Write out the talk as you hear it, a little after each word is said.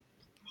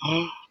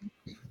Oh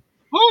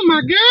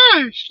my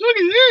gosh! Look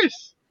at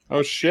this.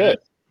 Oh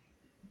shit!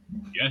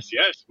 Yes.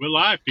 We're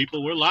live,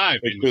 people. We're live.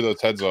 Take two of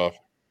those heads off.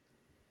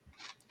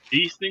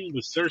 Feasting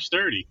with Sir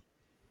Sturdy.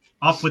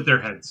 Off with their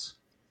heads.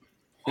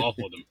 Off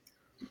with them.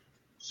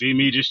 See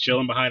me just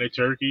chilling behind a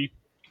turkey.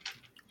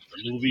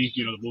 The movie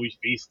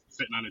Feast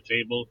sitting on the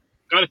table.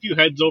 Got a few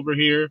heads over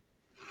here.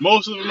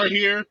 Most of them are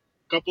here. A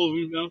couple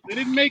of them, they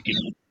didn't make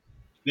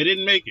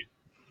it.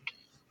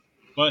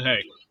 But hey,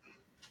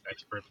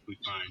 that's perfectly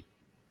fine.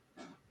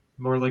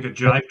 More like a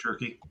jive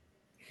turkey.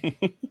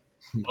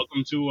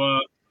 Welcome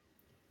to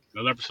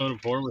another episode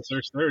of Horror with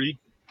Sir Sturdy.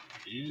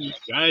 And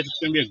guys, it's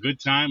gonna be a good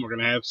time. We're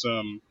gonna have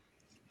some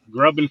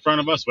grub in front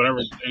of us, whatever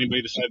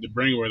anybody decided to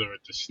bring, whether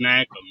it's a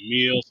snack, a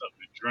meal, something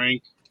to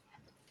drink,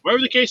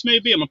 whatever the case may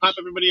be. I'm gonna pop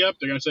everybody up.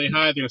 They're gonna say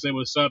hi. They're gonna say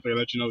what's up. They're gonna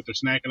let you know what they're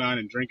snacking on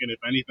and drinking, if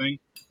anything.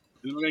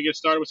 And then we're gonna get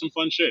started with some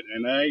fun shit.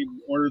 And I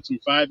ordered some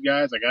Five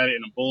Guys. I got it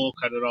in a bowl,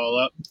 cut it all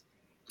up.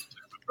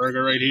 A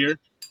burger right here.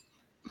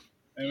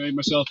 I made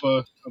myself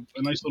a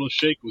nice little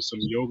shake with some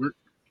yogurt.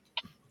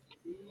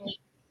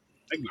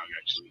 Eggnog,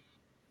 actually.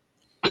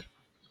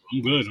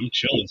 I'm good. I'm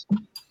chilling.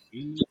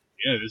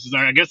 Yeah,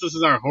 I guess this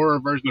is our horror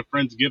version of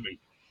Friendsgiving.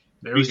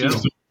 There we go.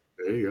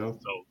 There you go.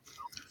 So,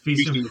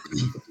 Feasting.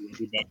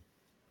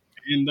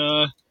 And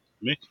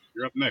Mick,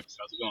 you're up next.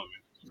 How's it going,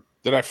 man?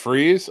 Did I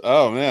freeze?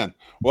 Oh man.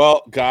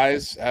 Well,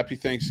 guys, happy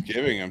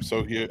Thanksgiving. I'm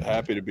so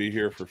happy to be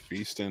here for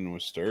Feasting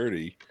with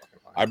Sturdy.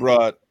 I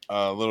brought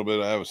a little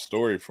bit. I have a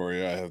story for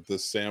you. I have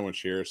this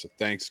sandwich here. It's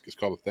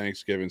called a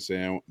Thanksgiving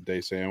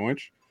Day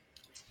sandwich.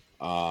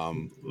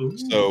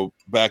 So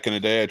back in the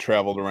day, I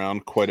traveled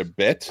around quite a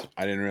bit.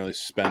 I didn't really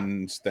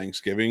spend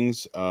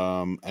Thanksgivings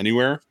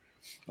anywhere.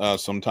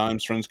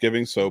 Sometimes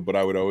Friendsgiving. But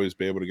I would always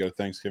be able to get a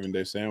Thanksgiving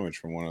Day sandwich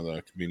from one of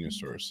the convenience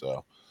stores.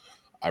 So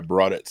I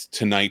brought it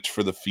tonight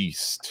for the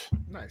feast.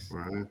 Nice.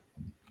 Right.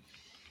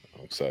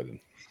 I'm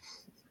excited.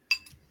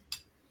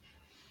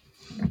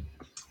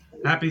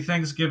 Happy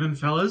Thanksgiving,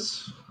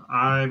 fellas.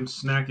 I'm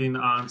snacking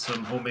on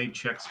some homemade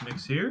Chex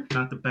Mix here.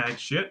 Not the bag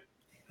shit.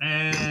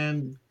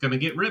 And gonna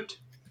get ripped.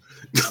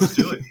 Let's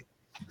do it.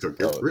 So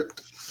get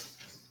ripped.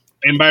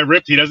 And by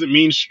ripped, he doesn't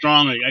mean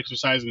strong, like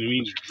exercising. He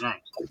means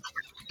drunk.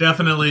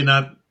 Definitely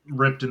not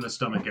ripped in the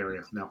stomach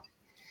area. No.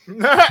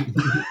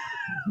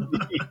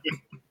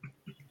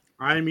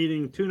 I'm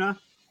eating tuna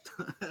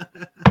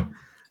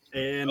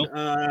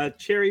and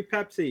cherry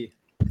Pepsi.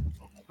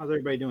 How's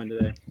everybody doing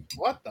today?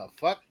 What the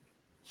fuck?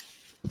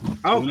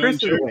 Oh, Tuna Chris and is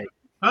cherry. awake.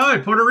 Oh,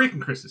 Puerto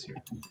Rican Chris is here.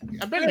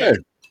 I've been Hey. here.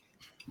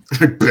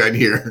 I've been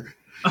here.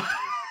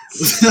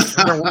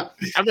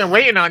 I've been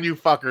waiting on you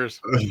fuckers.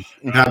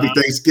 Happy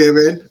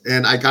Thanksgiving.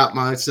 And I got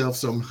myself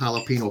some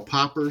jalapeno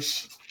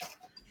poppers.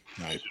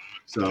 Nice.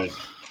 So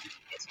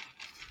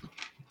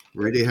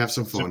ready to have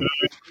some fun.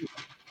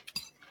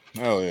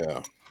 Oh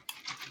yeah.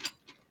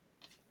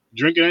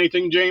 Drinking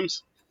anything,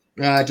 James?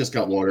 I just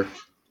got water.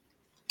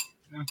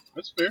 Yeah,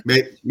 that's fair.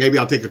 Maybe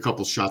I'll take a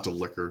couple shots of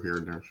liquor here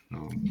and there.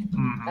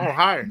 Mhm. Oh,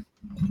 hi.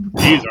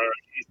 He's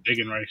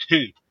digging right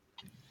in.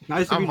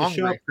 Nice of I'm you to show up,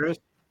 hungry. Chris.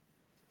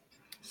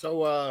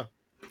 So,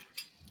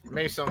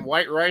 made some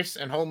white rice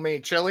and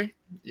homemade chili.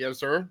 Yes,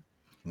 sir.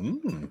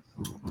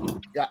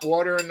 Got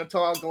water in the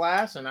tall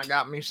glass, and I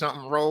got me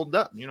something rolled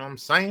up. You know what I'm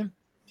saying?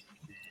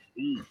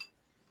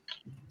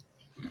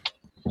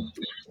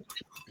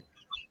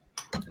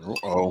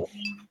 Oh.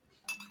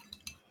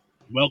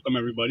 Welcome,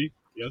 everybody.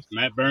 Yes,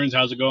 Matt Burns.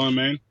 How's it going,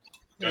 man?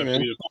 Hey,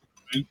 man.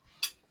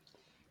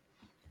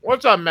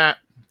 What's up, Matt?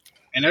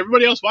 And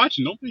everybody else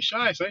watching, don't be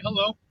shy. Say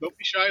hello. Don't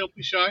be shy. Don't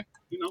be shy.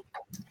 You know,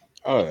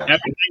 Oh yeah.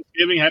 happy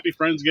Thanksgiving, happy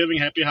Friendsgiving,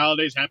 happy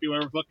holidays, happy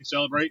whatever fuck you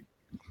celebrate.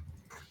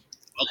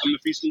 Welcome to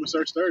Feasting with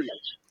Sir Sturdy.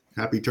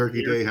 Happy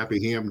Turkey Day,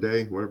 Happy Ham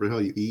Day, whatever the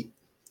hell you eat.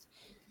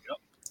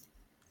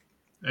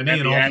 Any and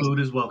Happy all ass. food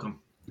is welcome.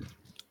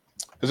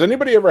 Has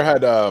anybody ever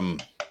had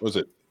was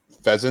it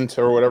pheasant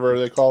or whatever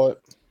they call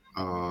it?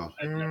 No.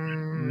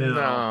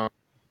 No.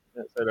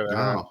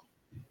 Wow.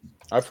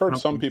 I've heard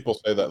some people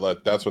say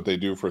that that's what they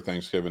do for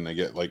Thanksgiving. They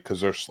get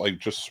because they're like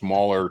just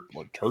smaller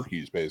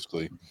turkeys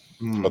basically,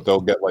 but they'll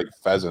get like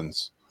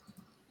pheasants.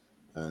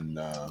 And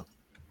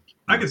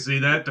I can see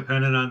that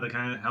depending on the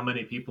kind of how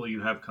many people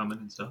you have coming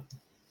and stuff.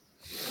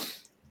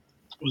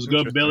 It was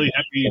good, Billy.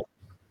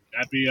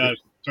 Happy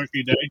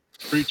Turkey Day,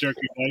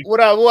 pre-Turkey Day. What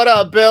up? What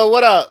up, Bill?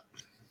 What up?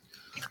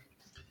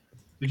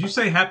 Did you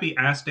say happy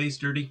ass day,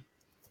 Sturdy?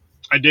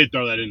 I did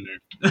throw that in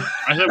there.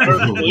 I said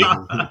perfectly.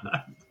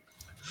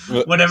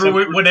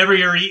 Whatever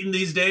you're eating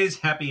these days,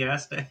 happy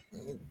ass day.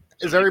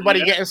 Is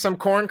everybody getting some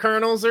corn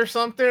kernels or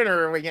something,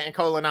 or are we getting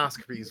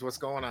colonoscopies? What's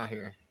going on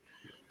here?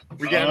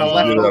 We getting Oh,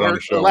 do that on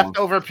the show.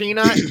 leftover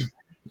peanut?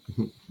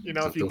 You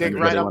know, if you dig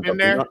right up in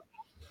there.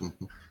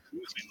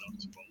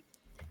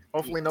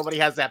 Hopefully nobody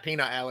has that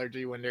peanut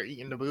allergy when they're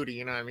eating the booty.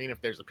 You know what I mean?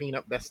 If there's a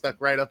peanut that's stuck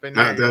right up in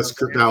there. That was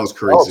Oh,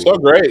 crazy. so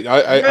great!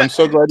 I'm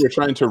so glad you're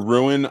trying to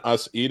ruin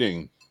us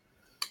eating.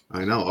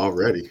 I know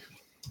already.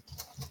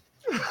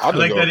 I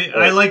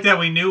like that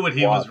we knew what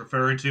he was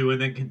referring to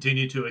and then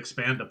continued to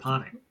expand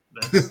upon it.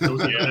 Those are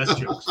the best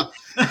jokes.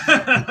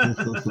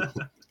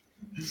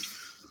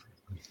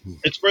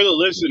 It's for the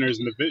listeners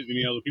and the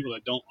people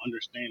that don't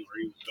understand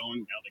where he was going.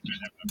 Now they kind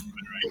of have a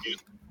better idea.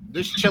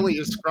 This chili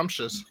is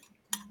scrumptious.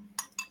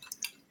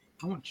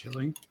 I want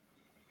chili.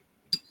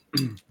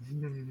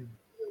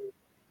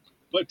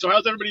 But so,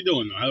 how's everybody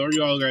doing? Though? How are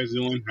you all guys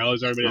doing? How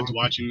is everybody that's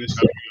watching this?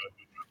 How are you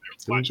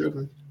doing?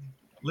 Watching?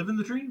 Living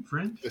the dream,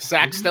 friend. The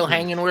sack's still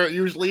hanging where it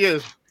usually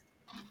is.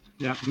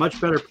 Yeah,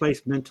 much better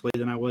place mentally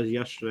than I was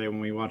yesterday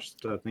when we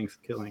watched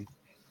Thanksgiving.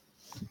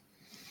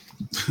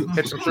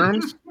 Hit some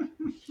shrooms.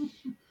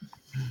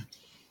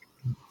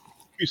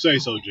 You say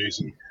so,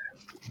 Jason.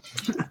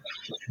 How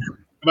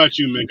about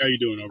you, Mick? How you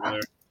doing over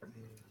there?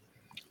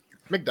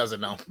 Mick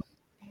doesn't know.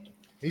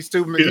 He's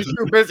too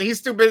busy.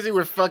 He's too busy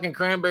with fucking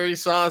cranberry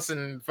sauce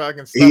and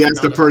fucking stuff. He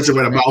asked the person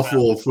with a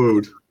mouthful of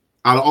food.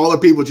 Out of all the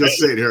people just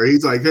sitting here,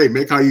 he's like, "Hey,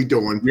 Mick, how you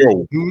doing?"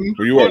 Yo,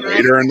 were you a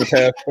waiter in the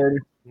past party?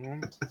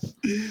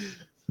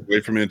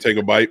 Wait for me to take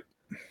a bite.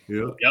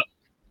 Yeah. Yep.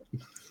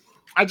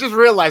 I just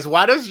realized,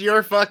 why does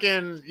your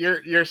fucking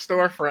your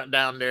storefront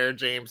down there,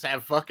 James,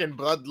 have fucking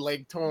Blood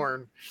Lake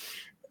Torn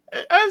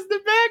as the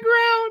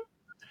background?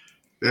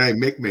 Hey,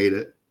 Mick made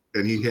it,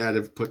 and he had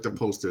to put the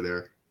poster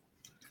there.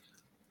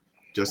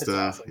 Just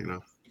awesome. you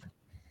know.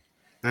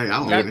 Hey, I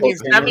don't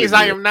that means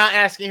I am not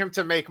asking him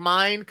to make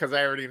mine because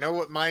I already know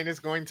what mine is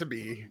going to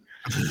be.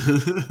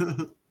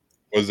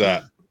 What's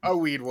that? A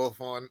Weed Wolf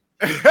one.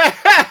 It's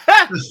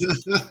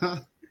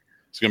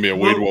gonna be a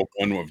Weed Wolf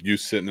one with you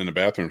sitting in a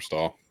bathroom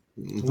stall.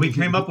 We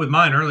came up with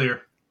mine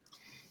earlier.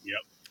 Yep.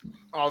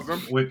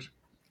 Awesome. Which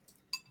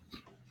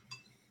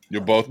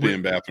You'll both be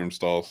in bathroom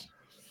stalls,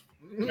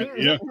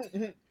 Yeah.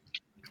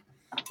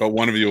 but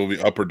one of you will be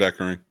upper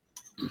deckering.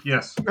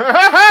 yes.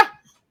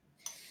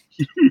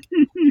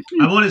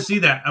 I want to see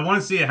that. I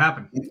want to see it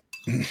happen.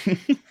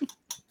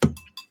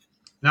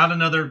 Not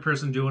another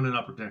person doing an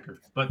upper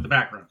decker, but the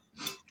background.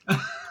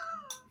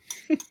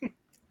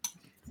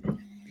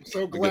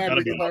 So glad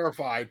we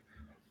clarified.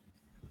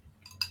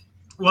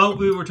 Well,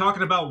 we were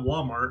talking about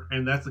Walmart,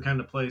 and that's the kind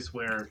of place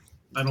where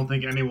I don't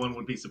think anyone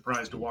would be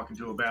surprised to walk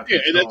into a bathroom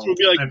Yeah, that's what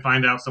be like. and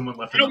find out someone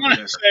left. I don't want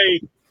to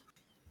say.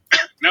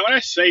 Now, when I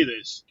say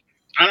this,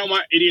 I don't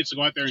want idiots to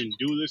go out there and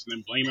do this and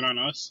then blame it on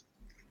us.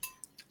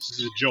 This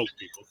is a joke,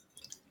 people.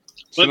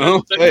 But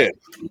No, say it.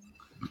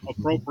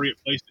 Appropriate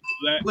place to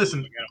do that.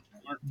 Listen,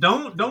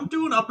 don't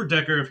do an upper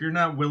decker if you're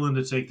not willing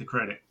to take the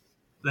credit.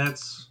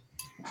 That's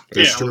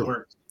That's how it true. We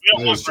works.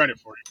 don't want credit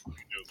for it.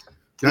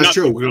 That's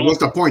true. Nothing. What's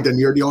the point? Then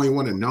you're the only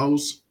one that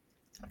knows.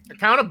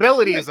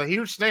 Accountability is a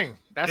huge thing.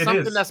 That's It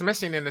something is. that's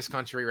missing in this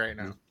country right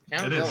now.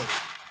 Accountability.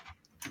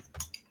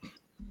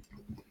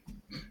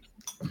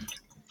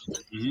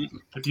 Mm-hmm.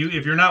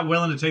 If you're not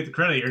willing to take the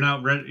credit, you're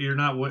not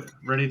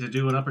ready to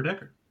do an upper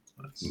decker.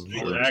 That's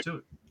all there is to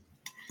it.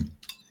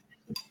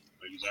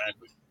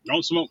 Exactly.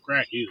 Don't smoke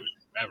crack either.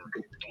 Ever.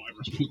 Don't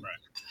ever smoke crack.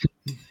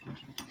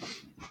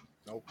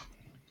 Nope.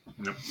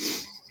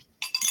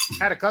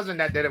 Had a cousin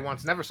that did it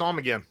once. Never saw him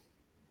again.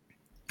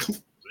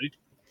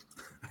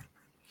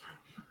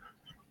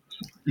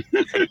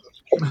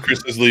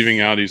 Chris is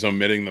leaving out. He's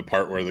omitting the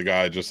part where the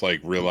guy just like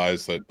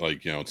realized that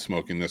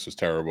smoking this was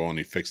terrible, and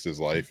he fixed his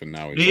life, and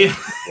now he's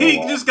He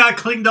just got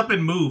cleaned up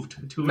and moved.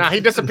 Nah,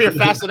 he disappeared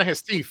faster than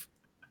his teeth.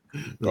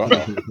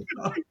 Uh-oh.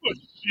 Oh,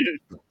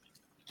 shit.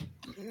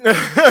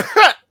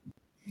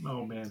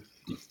 Oh man.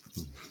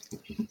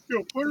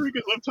 Yo, Puerto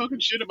Ricans love talking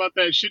shit about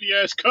that shitty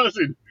ass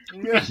cousin.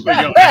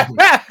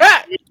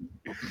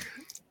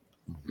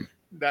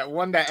 That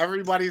one that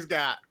everybody's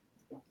got.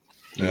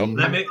 Yep.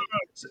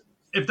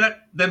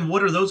 Then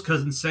what are those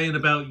cousins saying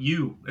about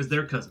you as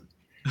their cousin?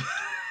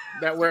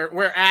 That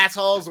we're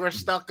assholes, we're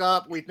stuck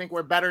up, we think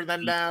we're better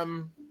than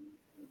them.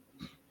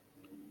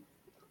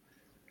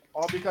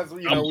 All because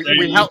we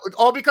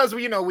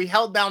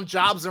held down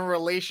jobs and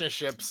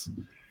relationships.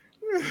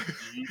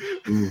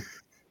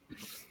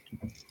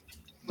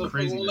 Look,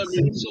 they won't let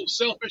me be so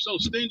selfish, so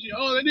stingy.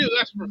 Oh, they did.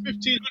 That's for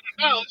 $1,500.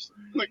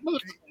 Like,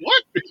 motherfucker,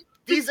 what?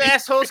 These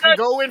assholes can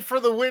go in for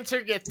the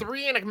winter, get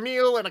 3 and a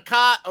meal and a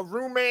cot, a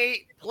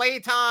roommate,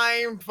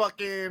 playtime,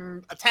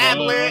 fucking a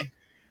tablet.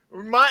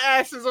 My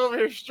ass is over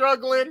here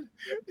struggling.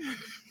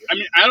 I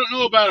mean, I don't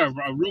know about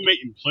a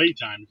roommate in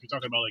playtime. If you're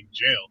talking about like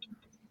jail,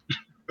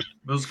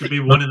 Those could be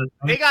one of the.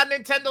 They got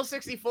Nintendo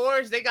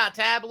 64s, they got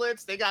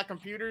tablets, they got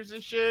computers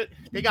and shit,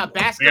 they got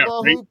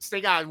basketball hoops, they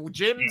got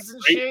gyms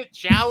and shit,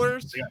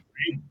 showers, they got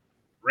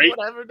rape.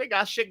 whatever. They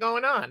got shit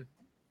going on.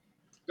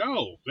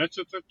 No, that's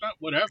not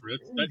whatever.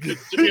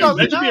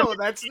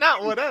 That's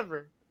not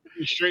whatever.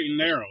 Straight and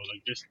narrow,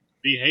 like just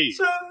behave.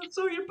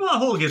 So your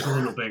butthole gets a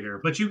little bigger,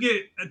 but you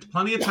get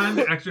plenty of time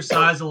to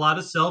exercise, a lot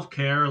of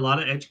self-care, a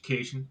lot of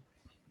education.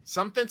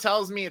 Something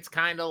tells me it's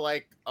kind of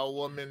like a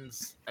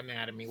woman's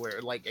anatomy,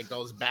 where like it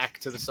goes back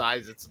to the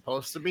size it's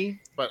supposed to be.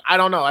 But I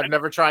don't know. I've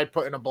never tried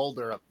putting a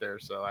boulder up there,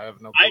 so I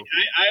have no clue.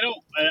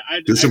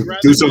 I Do some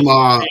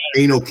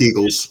anal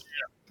kegels.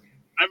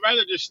 I'd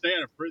rather just stay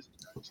out of prison.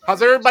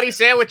 How's everybody's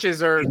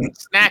sandwiches or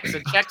snacks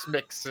and Chex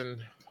Mix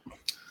and?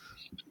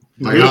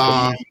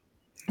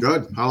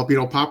 Good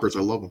jalapeno poppers.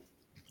 I love them.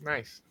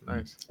 Nice.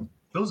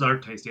 Those are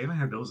tasty. I haven't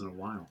had those in a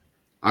while.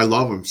 I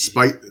love them.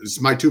 It's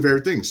my two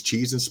favorite things: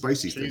 cheese and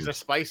spicy These things. are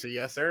spicy,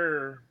 yes,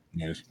 sir.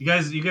 Nice. You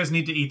guys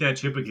need to eat that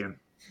chip again.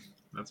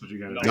 That's what you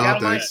got to I do. No,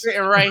 got mine thanks.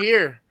 sitting right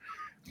here.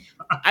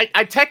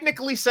 I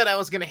technically said I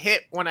was gonna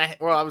hit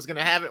I was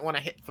gonna have it when I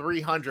hit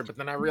 300, but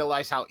then I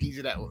realized how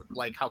easy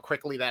how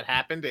quickly that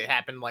happened. It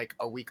happened like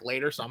a week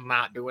later, so I'm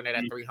not doing it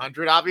at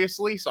 300,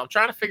 obviously. So I'm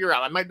trying to figure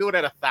out. I might do it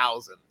at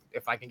 1,000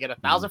 if I can get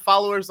 1,000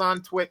 followers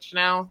on Twitch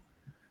now.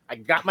 I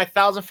got my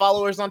 1,000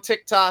 followers on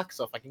TikTok,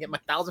 so if I can get my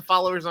 1,000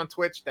 followers on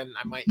Twitch, then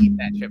I might eat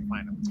that chip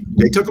finally.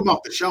 They took them off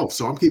the shelf,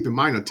 so I'm keeping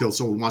mine until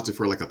someone wants it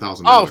for like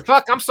 $1,000. Oh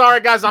fuck! I'm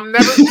sorry, guys. I'm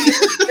never.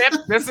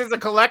 This is a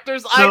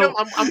collector's item.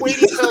 I'm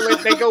waiting till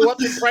they go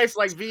up in price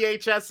like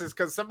VHSs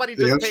because somebody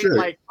just Yeah, paid sure.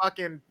 like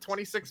fucking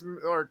 26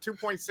 or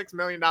 2.6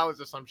 million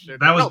dollars or some shit.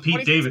 That was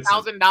Pete Davidson.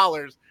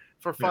 $26,000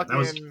 for Yeah, that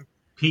was fucking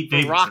Pete for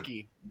Davidson.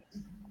 Rocky.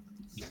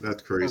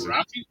 That's Oh, crazy.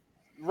 Rocky?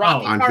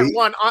 Rocky on Part V-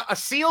 1, a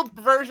sealed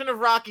version of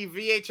Rocky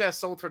VHS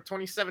sold for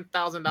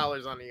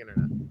 $27,000 on the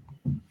internet.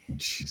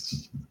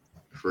 Jeez.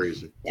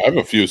 Crazy. I have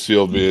a few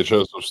sealed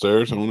VHS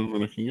upstairs. I wonder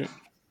what I can get.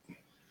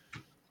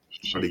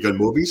 Are they good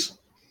movies?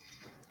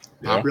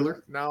 Yeah.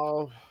 Popular?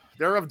 No,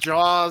 they're of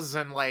Jaws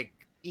and like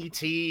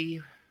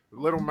E.T.,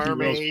 Little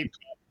Mermaid,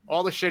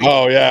 all the shit.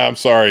 Oh yeah, I'm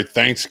sorry.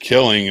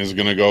 Thanksgiving is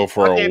going to go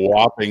for a Fucking-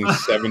 whopping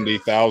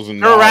 $70,000.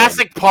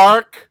 Jurassic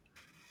Park,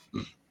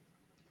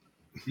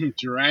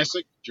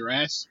 Jurassic.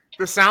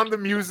 The Sound of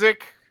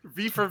Music,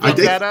 V for I think-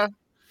 Vendetta.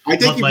 I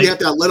think But, if like- you have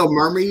that Little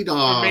Mermaid,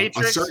 a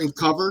Matrix? certain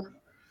cover,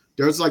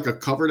 there's like a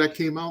cover that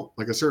came out,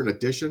 like a certain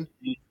edition.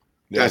 Yeah,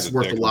 That's the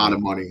worth dick a lot one.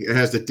 of money. It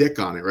has the dick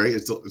on it, right?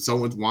 It's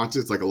someone wants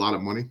it. It's like a lot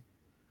of money.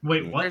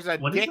 Wait, what? There's a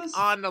What is dick this?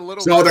 on the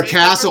Little So the Mermaid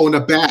castle cover?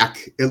 in the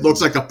back, it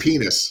looks like a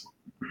penis.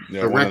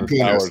 Yeah, Erect one of the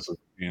penis. towers is a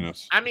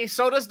penis. I mean,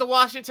 so does the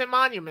Washington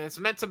Monument. It's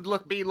meant to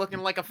be looking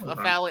like a Hold on.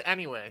 phallus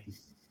anyway.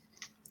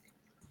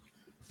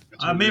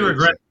 I may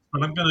regret,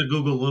 but I'm gonna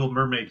Google Little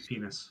Mermaid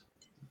penis.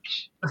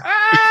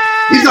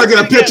 He's gonna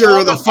get a picture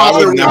of the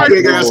father with that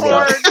big ass All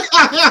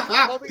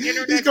butt. the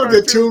internet He's gonna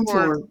get cartoon tuned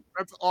for.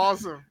 That's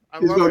awesome. I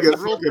He's love gonna it. get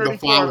Rule fucking the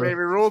 34, father. baby.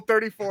 Rule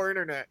 34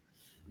 internet.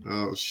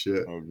 Oh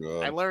shit! Oh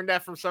I god. learned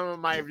that from some of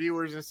my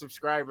viewers and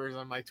subscribers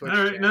on my Twitch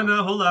All right, channel.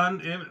 no, hold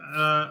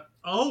on.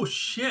 Oh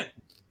shit.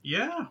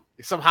 Yeah.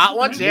 Some hot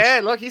ones? Yeah,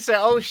 look, he said,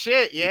 oh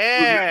shit,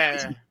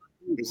 yeah.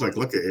 He's like,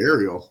 look at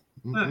Ariel.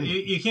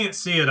 You can't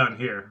see it on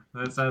here.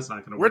 That's not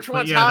gonna work. Which But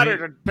one's yeah,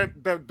 hotter,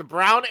 the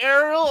brown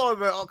Ariel or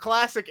the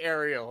classic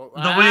Ariel?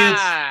 The way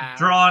it's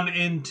drawn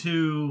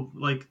into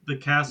like the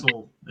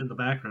castle in the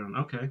background.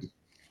 Okay.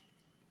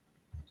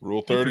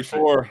 Rule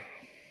 34.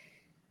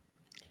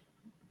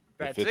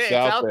 That's If it. it's It's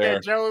out out there, there.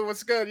 Joey.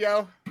 What's good,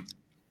 yo?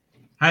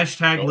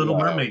 Hashtag Oh, Little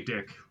wow. Mermaid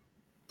dick.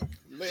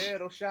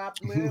 Little shop,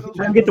 little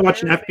I shop. get to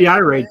watch an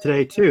FBI raid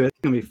today too. That's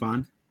gonna be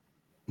fun.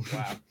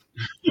 Wow.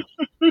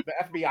 The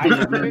FBI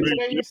coming in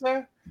today, you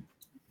said?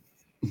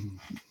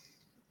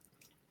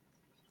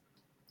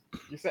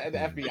 You said the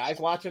FBI's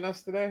watching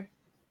us today?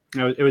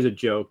 No, it was a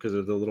joke because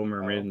of the Little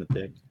Mermaid and the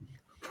dick.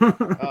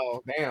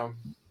 Oh, damn.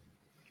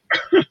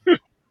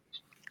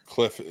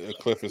 Cliff is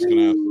going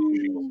to have some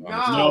shingles on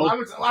his No,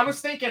 nose. I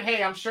was thinking,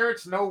 hey, I'm sure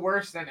it's no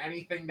worse than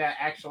anything that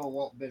actual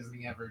Walt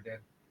Disney ever did.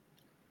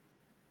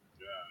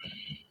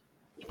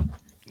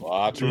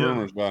 Lots of Yeah.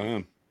 rumors about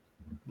him.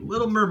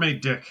 Little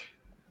Mermaid dick.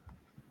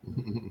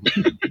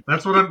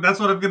 That's what I'm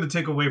gonna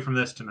take away from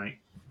this tonight.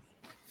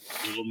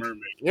 Little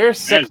Mermaid. You're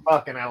sick Yes.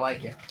 fucking. I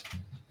like it.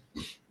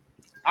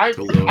 I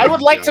Hello,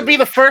 would like to guys. be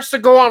the first to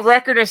go on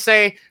record and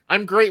say,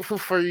 I'm grateful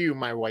for you,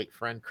 my white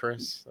friend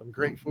Chris. I'm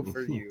grateful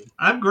for you.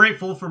 I'm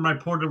grateful for my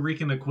Puerto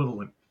Rican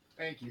equivalent.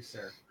 Thank you,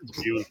 sir.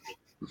 Beautiful.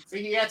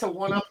 See, he had to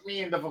one up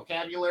me in the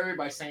vocabulary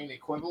by saying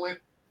equivalent.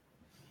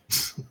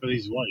 But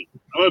he's white.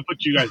 I'm gonna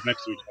put you guys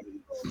next to each other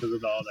because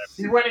of all that.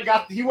 He went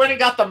and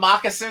got the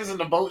moccasins and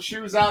the boat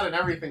shoes out and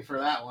everything for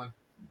that one.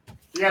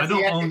 He had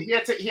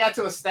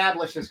to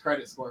establish his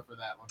credit score for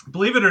that one.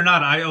 Believe it or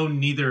not, I own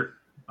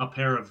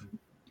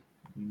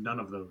none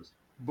of those.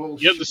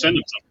 Bullshit. You have to send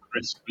him some,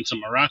 Chris, and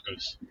some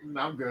maracas.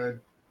 I'm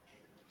good.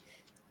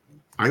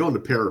 I own a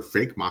pair of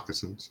fake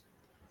moccasins.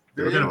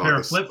 I got a pair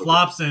of flip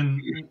flops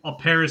and a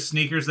pair of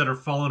sneakers that are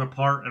falling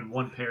apart, and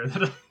one pair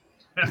that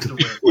I have to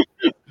wear.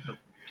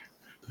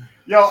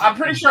 Yo, I'm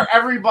pretty sure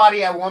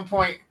everybody at one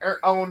point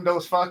owned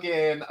those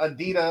fucking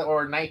Adidas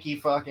or Nike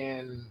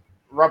fucking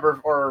rubber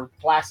or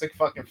plastic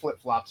fucking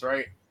flip flops,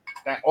 right?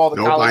 That all the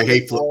Nope, college I hate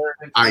kids wore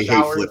in I hate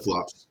showers. flip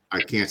flops.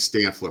 I can't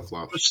stand flip The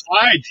flops.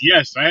 slides,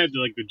 yes. I had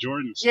like the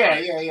Jordan Yeah,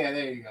 slides. yeah.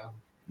 There you go.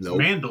 No,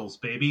 Mandals,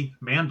 baby,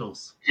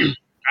 Mandals.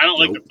 I don't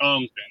like Nope. the thong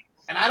thing.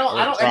 And I don't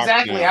Crocs,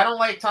 exactly. yeah. I don't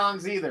like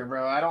tongs either,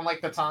 bro. I don't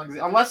like the tongs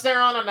unless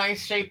they're on a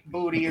nice shaped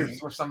booty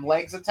or some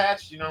legs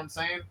attached. You know what I'm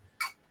saying?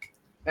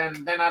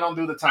 Then I don't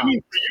do the I tongs.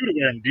 mean, for you to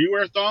wear them, do you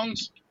wear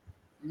thongs?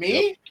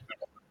 Me?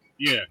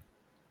 Yeah.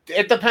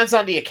 It depends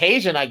on the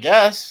occasion, I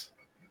guess.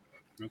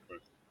 Okay.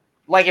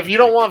 Like if you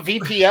don't want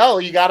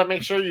VPL, you got to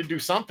make sure you do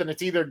something.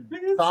 It's either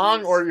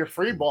thong or you're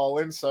free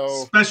balling. So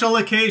Special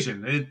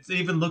occasion. It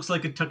even looks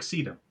like a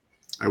tuxedo.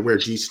 I wear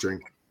G-string.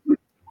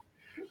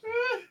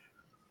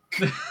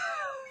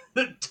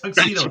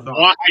 Tuxedo That's thong.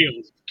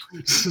 wild.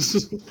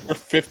 We're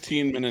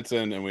 15 minutes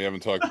in and we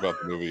haven't talked about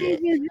the movie yet.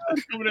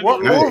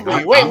 what Hey, movie?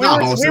 I'm Wait, not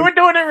we hosting. were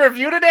doing a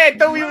review today. I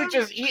thought we were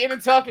just eating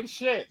and talking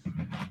shit.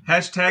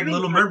 Hashtag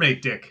Little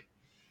Mermaid dick.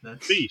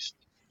 That's Beast.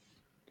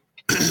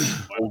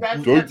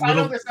 That's Good the title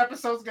little- of this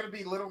episode's gonna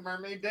be Little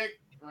Mermaid Dick.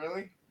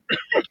 Really?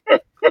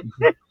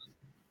 I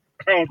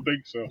don't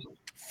think so.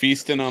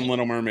 Feasting on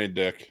Little Mermaid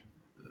dick.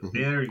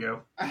 there we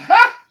go.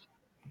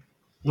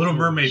 Little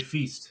Mermaid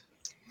feast.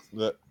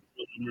 The,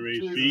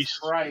 Mermaid Jesus Beast.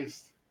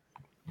 Christ!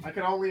 I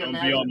can only Don't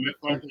imagine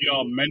the don't be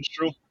all fucking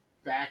menstrual.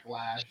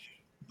 backlash.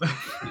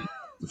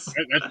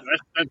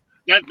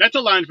 That's a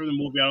line from the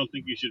movie I don't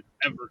think you should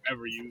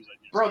ever use. I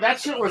guess. Bro, that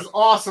shit was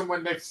awesome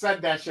when they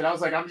said that shit. I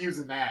was like, I'm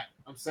using that.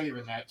 I'm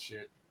saving that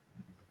shit.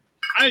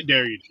 I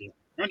dare you to. Why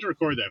don't you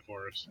record that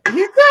for us? I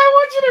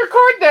want you to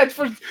record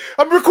that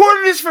I'm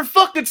recording this for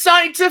fucking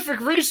scientific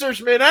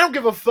research, man. I don't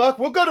give a fuck.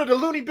 We'll go to the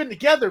loony bin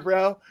together,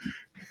 bro.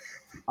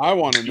 I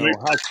want to know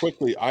how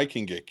quickly I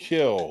can get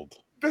killed.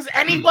 Does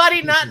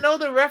anybody not know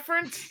the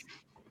reference?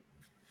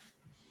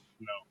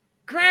 No.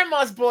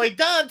 Grandma's boy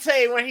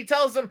Dante, when he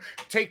tells him,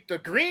 take the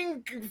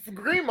green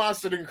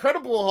monster, the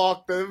Incredible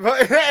Hulk,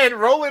 and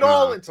roll it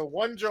all into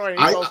one joint.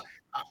 He goes,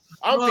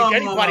 I don't think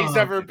anybody's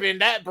ever been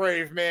that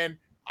brave, man.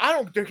 I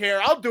don't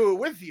care. I'll do it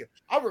with you.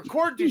 I'll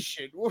record this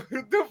shit. Do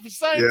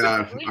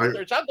scientific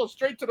research. I'll go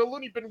straight to the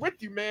loony bin with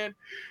you, man.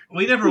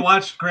 We never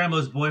watched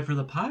Grandma's Boy for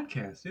the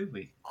podcast, did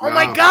we? Oh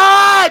my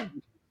god!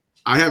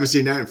 I haven't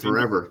seen that in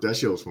forever. That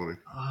shit was funny.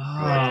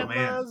 Oh, man.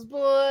 Grandma's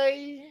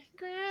boy.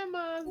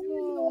 Grandma's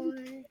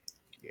boy.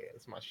 Yeah,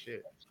 that's my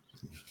shit.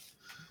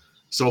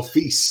 So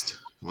Feast.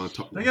 Want to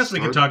talk? I guess we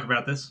can talk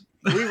about this.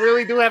 We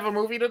really do have a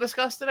movie to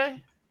discuss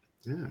today?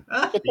 Yeah.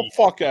 Get the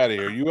fuck out of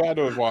here. You had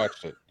to have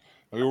watched it.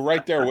 You were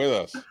right there with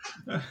us.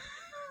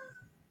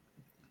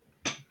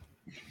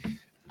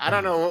 I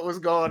don't know what was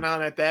going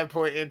on at that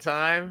point in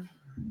time.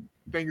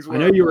 Things were I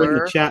know you were in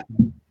blur. the chat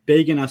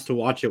begging us to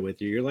watch it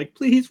with you. You're like,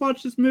 please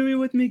watch this movie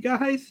with me,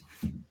 guys.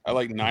 At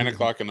like 9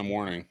 o'clock in the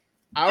morning.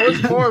 I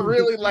was more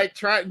really like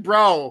trying,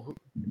 bro.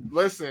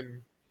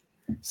 Listen,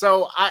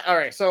 so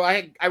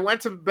I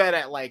went to bed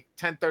at like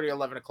 10:30,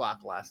 11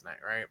 o'clock last night.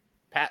 Right,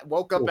 Pat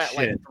woke up Oh, at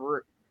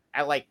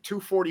like shit.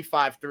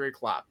 2:45, 3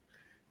 o'clock.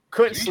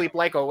 Couldn't sleep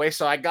like always,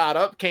 so I got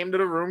up, came to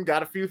the room,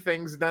 got a few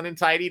things done and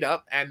tidied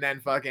up, and then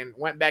fucking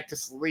went back to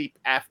sleep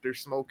after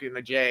smoking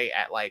a J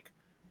at like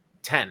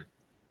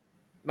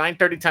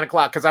 9:30, 10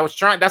 o'clock, because I was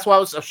trying. That's why I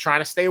was trying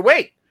to stay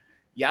awake.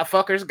 Yeah,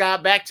 fuckers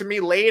got back to me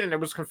late, and there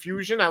was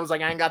confusion. I was like,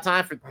 I ain't got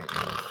time for.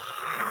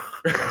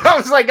 I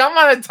was like, I'm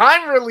on a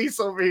time release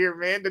over here,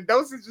 man. The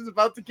dosage is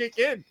about to kick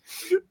in.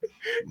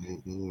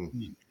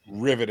 Mhm.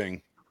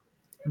 Riveting.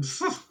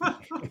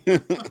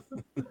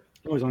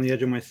 I was on the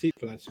edge of my seat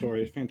for that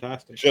story. It's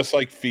fantastic. Just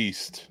like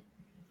Feast.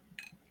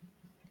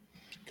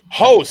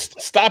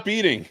 Host, stop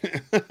eating. Hey,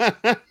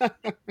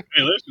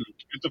 listen,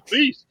 it's a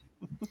feast.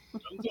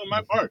 I'm doing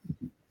my part.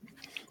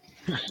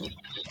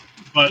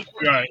 But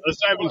all right, let's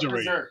dive into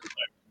rating. Dessert.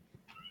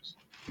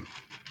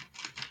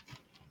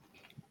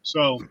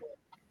 So,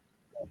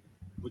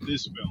 with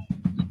this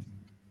film,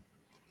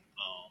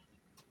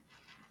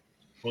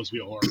 supposed to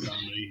be a horror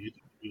comedy.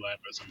 We laugh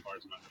at some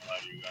parts. I'm not gonna lie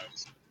to you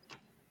guys.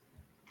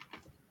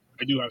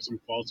 I do have some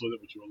faults with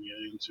it, which we'll get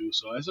into.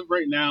 So, as of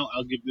right now,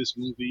 I'll give this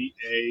movie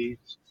a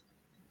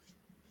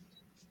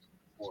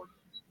 4.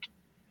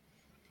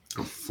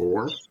 A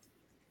 4?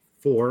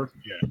 4.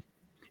 Yeah.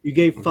 You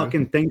gave Okay.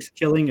 fucking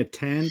Thanksgiving a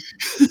 10.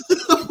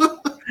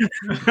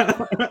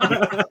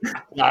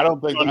 I don't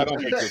think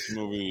this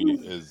movie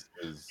is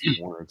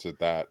warranted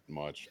that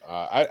much.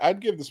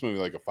 I'd give this movie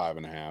like a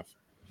 5.5.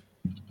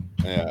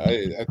 Yeah,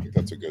 I think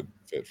that's a good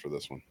fit for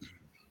this one.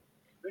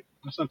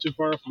 That's not too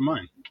far off from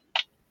mine.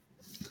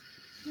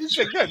 You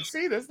said good.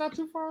 See, that's not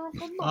too far off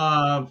from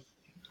mine.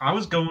 I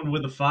was going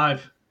with a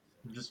 5.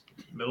 Just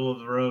middle of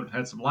the road.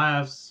 Had some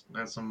laughs.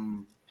 Had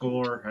some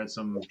gore. Had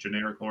some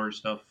generic horror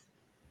stuff.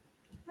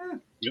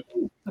 Yep.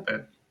 Not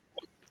bad.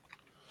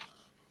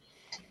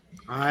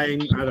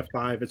 I'm at a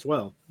 5 as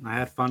well. I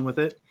had fun with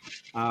it.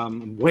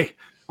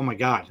 Oh my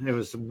god, it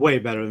was way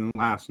better than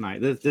last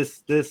night.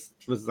 This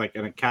was like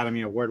an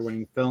Academy Award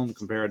winning film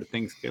compared to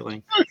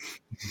Thanksgiving.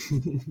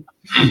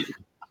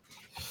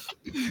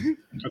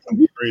 That's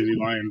a crazy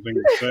lying thing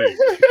to say.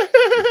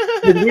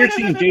 It's weird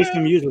seeing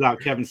Jason Mewes without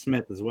Kevin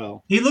Smith as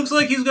well. He looks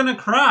like he's gonna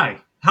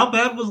cry. How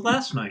bad was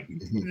last night?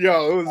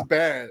 Yo, it was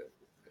bad.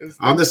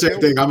 I'm the same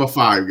thing. I'm a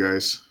 5,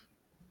 guys.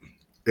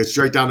 It's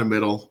right down the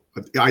middle.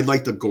 I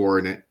like the gore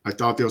in it. I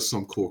thought there was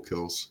some cool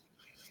kills.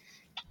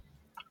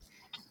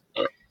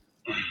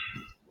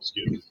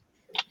 Excuse me.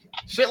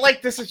 Shit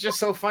like this is just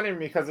so funny to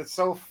me because it's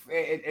so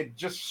it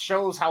just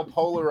shows how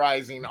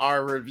polarizing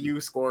our review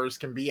scores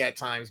can be at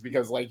times.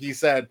 Because like he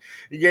said,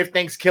 he gave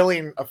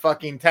Thanksgiving a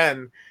fucking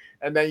 10,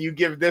 and then you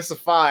give this a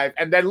 5,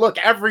 and then look,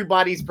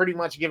 everybody's pretty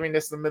much giving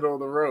this the middle of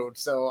the road.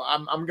 So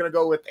I'm gonna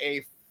go with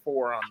a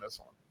 4 on this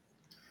one.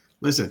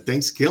 Listen,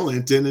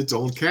 Thanksgiving's in its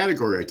own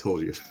category. I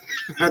told you.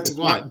 That's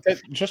why.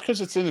 Just because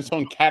it's in its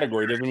own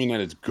category doesn't mean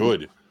that it's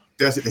good.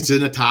 It's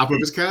in the top of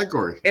its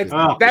category.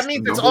 That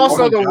means it's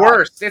also the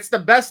worst. It's the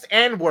best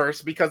and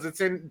worst because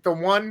it's in the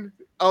one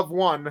of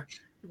one,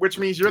 which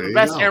means you're the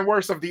best and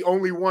worst of the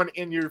only one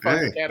in your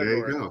fucking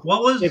category. There you go.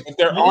 What was? If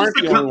there aren't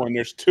the only one,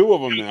 there's 2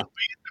 of them now.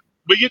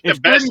 We get the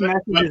If best. 30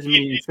 messages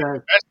me and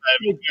says,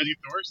 You guys get the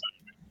worst out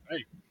of it.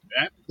 Hey,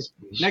 that happens.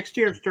 next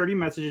year, if 30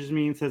 messages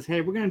me and says,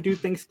 hey, we're going to do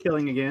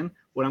Thanksgiving again,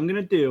 what I'm going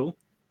to do,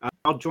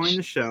 I'll join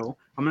the show.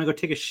 I'm going to go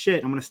take a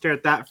shit. I'm going to stare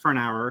at that for an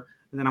hour.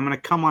 And then I'm going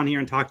to come on here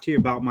and talk to you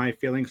about my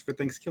feelings for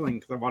Thanksgiving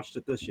because I watched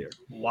it this year.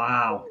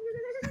 Wow.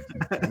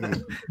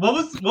 What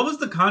was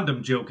the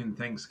condom joke in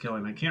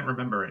Thanksgiving? I can't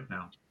remember it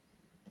now.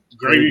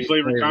 Gravy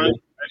flavored condom.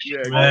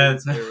 Yeah,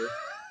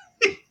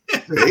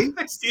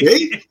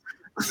 See?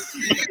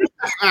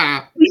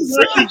 He's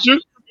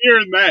just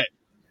hearing that.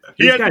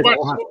 He These had to guys watch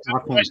all have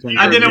Stockholm syndrome.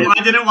 I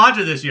didn't watch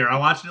it this year. I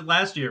watched it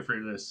last year for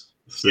this.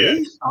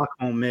 See?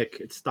 Stockholm, Mick.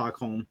 It's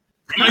Stockholm.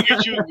 I'm gonna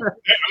get you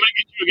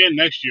again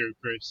next year,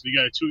 Chris. You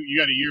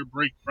got a year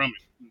break from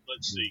it.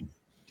 Let's see.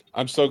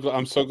 I'm so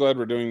glad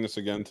we're doing this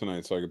again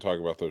tonight, so I can talk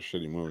about those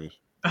shitty movies.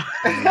 Oh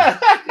my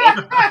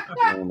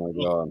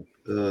god!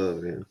 Oh,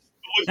 man.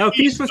 No,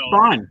 Feast was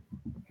fun.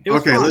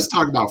 Okay, let's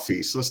talk about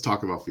Feast. Let's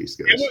talk about Feast,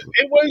 guys.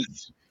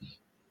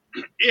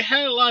 It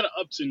had a lot of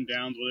ups and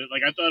downs with it.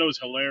 Like I thought it was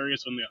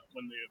hilarious when the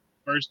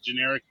first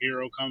generic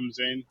hero comes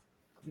in.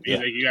 He's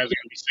like, you guys are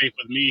gonna be safe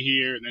with me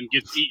here, and then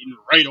gets eaten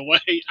right away.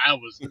 I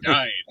was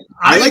dying.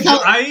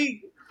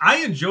 I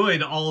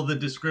enjoyed all of the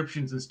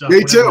descriptions and stuff.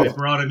 Me whenever too. They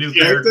brought a new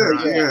character.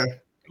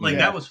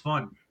 That was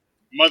fun.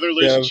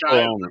 Motherless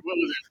child. What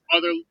was it?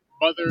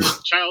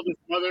 Childless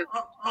mother.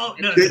 Oh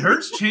no,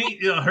 hers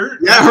changed.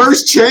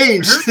 Hers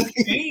changed. Hers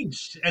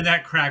changed, and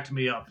that cracked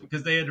me up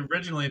because they had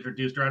originally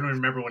introduced her. I don't even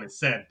remember what it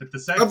said, but the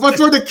second. But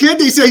for the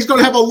kid, he said he's going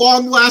to have a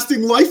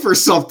long-lasting life or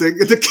something,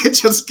 and the kid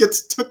just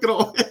gets taken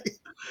away.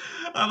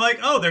 I'm like,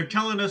 oh, they're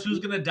telling us who's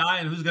going to die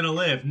and who's going to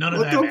live. None of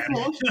that mattered.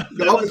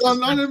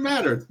 None of it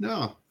mattered.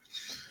 No.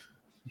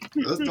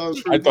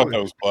 I thought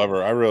that was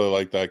clever. I really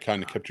liked that.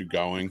 Kind of kept you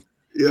going.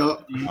 Yeah.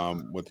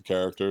 With the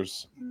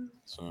characters.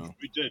 So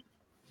we did.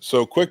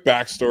 So quick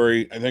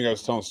backstory. I think I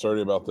was telling a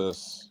story about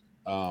this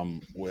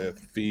with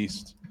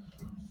Feast.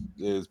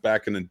 Is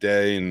back in the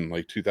day in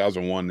like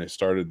 2001, they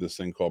started this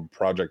thing called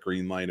Project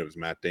Greenlight. It was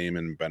Matt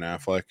Damon and Ben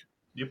Affleck.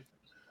 Yep.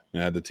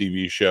 And had the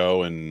TV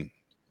show, and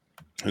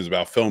it was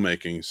about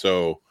filmmaking.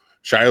 So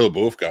Shia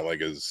LaBeouf got like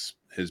his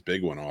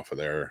big one off of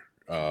there,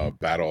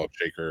 Battle of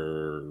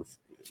Shaker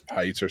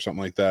Heights or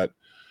something like that,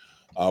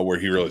 where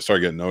he really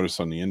started getting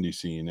noticed on the indie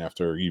scene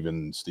after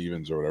Even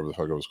Stevens or whatever the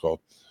fuck it was called.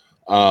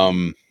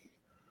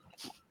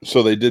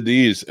 So they did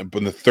these,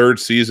 but the 3rd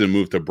season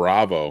moved to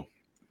Bravo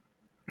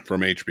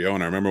from HBO.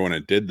 And I remember when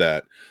it did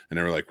that, and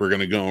they were like, we're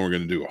going to go and we're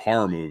going to do a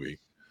horror movie.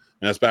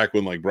 And that's back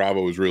when like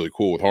Bravo was really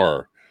cool with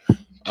horror.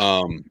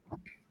 So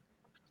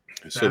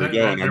they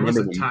go, and I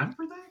remember was a time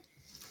for that?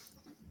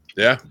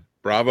 Yeah.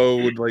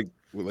 Bravo would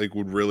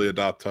would really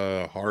adopt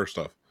horror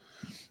stuff.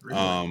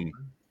 Really?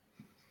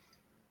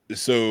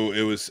 So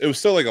it was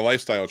still like a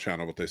lifestyle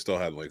channel, but they still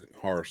had like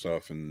horror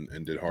stuff and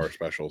did horror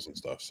specials and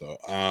stuff. So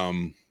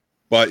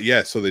but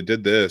yeah, so they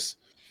did this,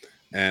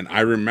 and I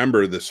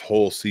remember this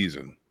whole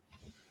season.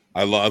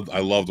 I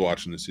loved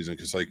watching this season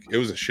because like it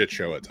was a shit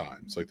show at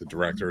times. Like the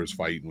director was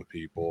fighting with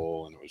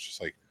people, and it was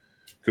just like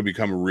could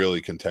become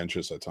really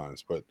contentious at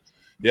times. But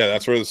yeah,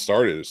 that's where it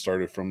started. It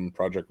started from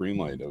Project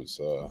Greenlight. It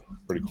was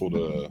pretty cool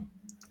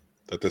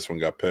that this one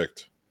got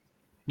picked.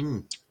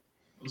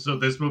 So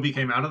this movie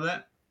came out of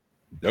that?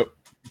 Yep.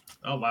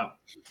 Oh wow,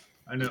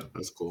 I know.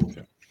 That's cool.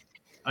 Okay.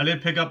 I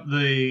did pick up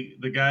the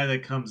guy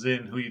that comes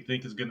in who you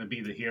think is going to be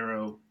the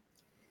hero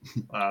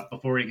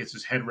before he gets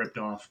his head ripped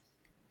off.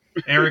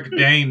 Eric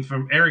Dane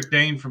from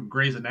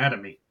Grey's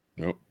Anatomy.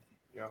 Nope.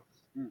 Yeah.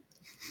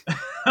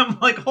 I'm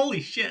like, holy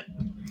shit.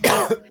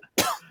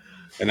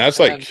 And that's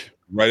like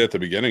right at the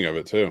beginning of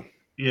it too.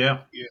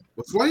 Yeah.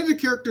 Was one of the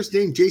characters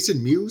named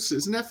Jason Mewes?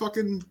 Isn't that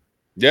fucking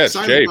it's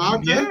Jay.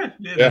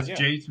 That's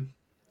Jason.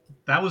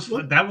 That was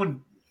fun. That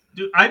one.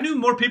 Dude, I knew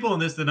more people in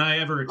this than I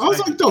ever expected. I was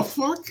like, the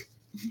fuck?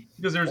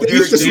 Because there's What's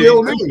his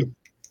real name?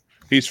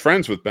 He's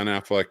friends with Ben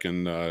Affleck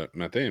and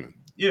Matt Damon.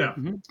 Yeah.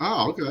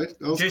 Oh, okay.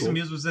 That was Jason cool.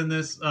 Mewes was in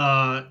this.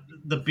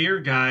 The beer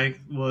guy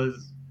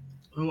was,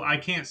 who I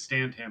can't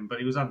stand him, but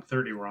he was on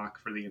 30 Rock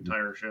for the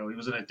entire show. He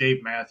was in a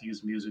Dave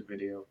Matthews music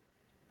video.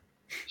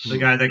 The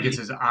guy that gets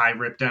his eye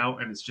ripped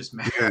out and it's just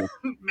maggots.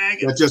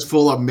 That's just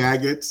full of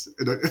maggots.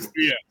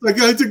 Yeah. The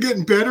guys are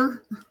getting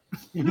better.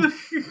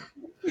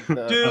 Dude,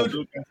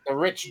 the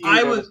rich dude,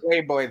 the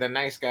playboy, the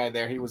nice guy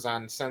there. He was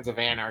on Sons of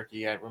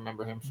Anarchy. I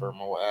remember him from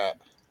what?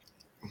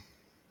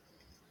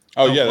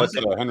 Oh yeah, that's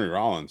Henry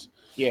Rollins.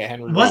 Yeah,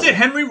 Henry. Was it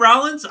Henry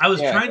Rollins? I was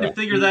Yeah, trying to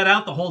figure that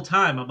out the whole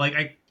time. I'm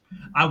like,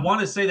 I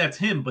want to say that's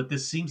him, but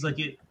this seems like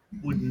it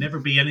would never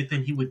be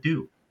anything he would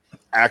do.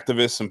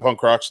 activist and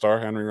punk rock star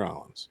Henry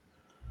Rollins.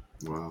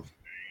 Wow.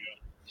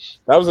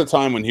 That was a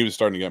time when he was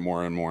starting to get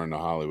more and more into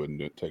Hollywood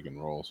and taking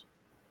roles.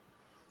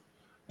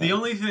 The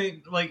only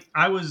thing,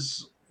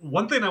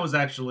 one thing I was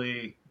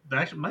actually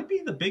might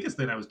be the biggest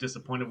thing I was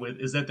disappointed with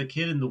is that the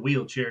kid in the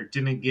wheelchair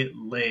didn't get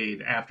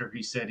laid after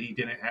he said he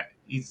didn't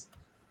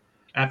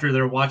after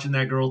they're watching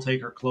that girl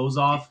take her clothes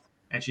off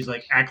and she's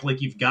like, act like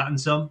you've gotten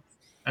some.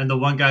 And the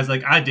one guy's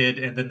like, I did.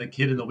 And then the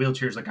kid in the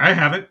wheelchair is like, I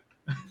haven't.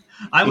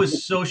 I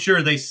was so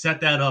sure they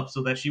set that up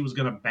so that she was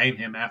going to bang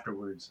him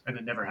afterwards. And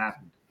it never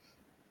happened.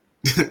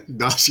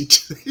 No,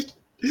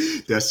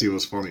 that scene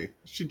was funny.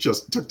 She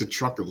just took the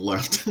truck and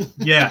left.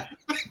 Yeah.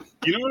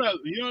 You know what I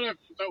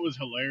thought was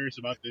hilarious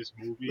about this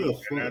movie? Oh,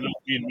 And I know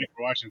me and Mick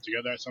were watching it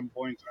together at some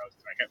point. And I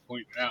kept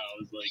pointing it out. I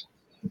was like,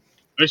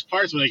 there's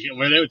parts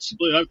where they would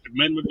split up. The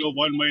men would go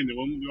one way and the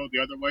women would go the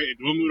other way. And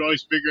the woman would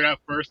always figure it out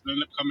first and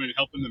end up coming and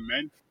helping the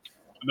men.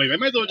 I'm like, they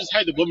might as well just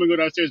have the woman go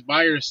downstairs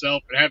by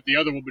herself and have the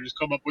other woman just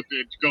come up with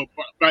it, go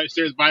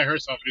downstairs by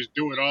herself and just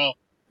do it all.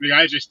 The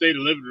guys just stay in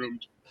the living room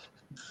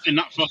and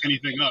not fuck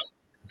anything up.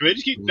 They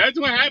just that's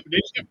what happened. They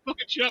just kept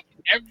fucking shit up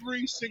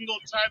every single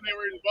time they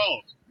were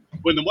involved.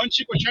 When the one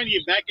chick was trying to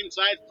get back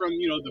inside from,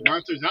 the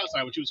monsters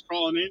outside when she was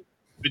crawling in,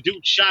 the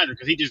dude shot her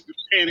because he just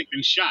panicked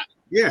and shot.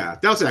 Yeah,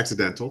 that was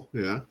accidental.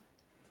 Yeah.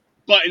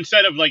 But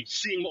instead of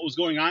seeing what was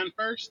going on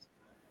first,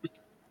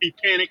 he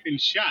panicked and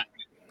shot.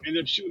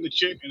 Ended up shooting the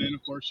chick, and then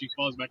of course she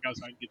falls back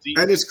outside and gets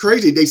eaten. And it's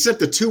crazy. They sent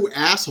the two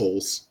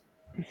assholes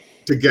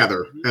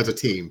together as a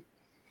team.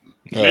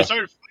 They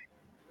started fighting.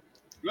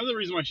 Another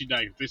reason why she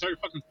died, they started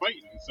fucking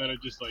fighting instead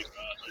of just there's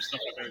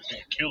stuff out there that's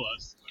gonna kill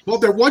us. Well,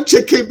 that one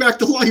chick came back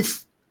to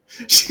life.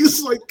 She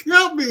was like,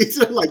 help me.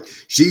 They're like,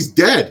 she's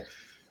dead.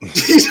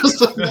 She's just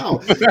like,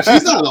 no,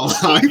 she's not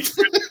alive.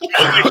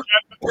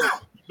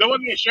 The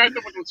one they shot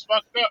them was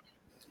fucked up.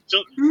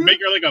 So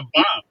make her like a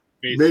bomb.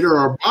 Basically. Made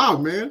her a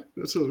bomb, man.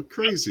 That's so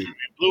crazy. They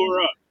blew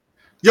her up.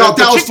 Yo,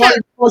 that was funny.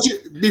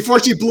 Before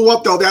she blew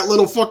up, though, that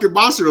little fucking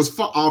monster was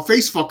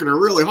face fucking her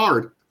really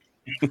hard.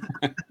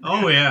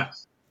 Oh, yeah.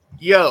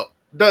 Yo,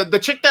 the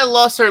chick that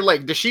lost her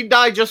leg, did she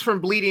die just from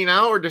bleeding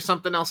out, or did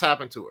something else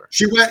happen to her?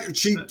 She went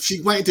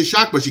into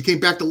shock, but she came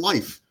back to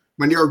life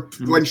when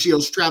she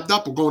was strapped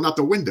up or going out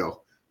the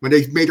window when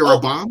they made her a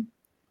bomb.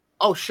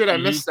 Oh shit, I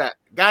missed that.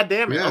 God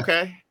damn it. Yeah.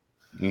 Okay.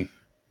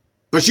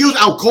 But she was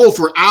out cold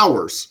for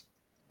hours.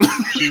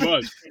 She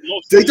was.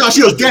 They thought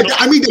she was dead.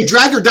 I mean, they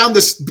dragged her down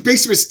the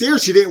basement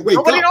stairs. She didn't wake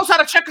Nobody up. knows how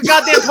to check a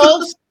goddamn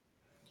pulse.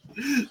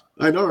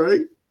 I know,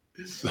 right?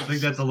 I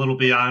think that's a little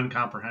beyond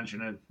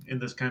comprehension in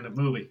this kind of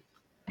movie.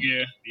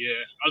 Yeah.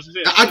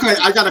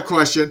 I got a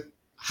question.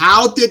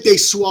 How did they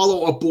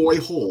swallow a boy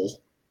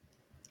whole?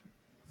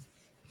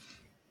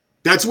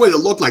 That's what it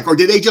looked like. Or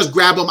did they just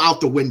grab him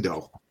out the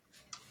window?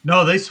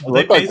 No, they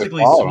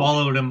basically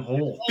swallowed him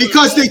whole.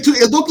 Because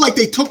it looked like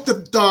they took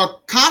the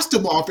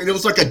costume off, and it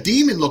was like a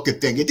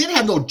demon-looking thing. It didn't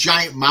have no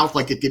giant mouth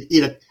like it could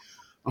eat a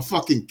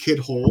fucking kid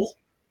whole.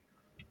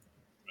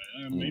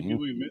 Maybe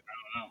we missed.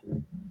 I don't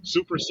know.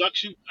 Super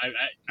suction.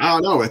 I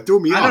don't know. It threw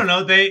me off. I don't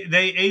know. They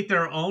ate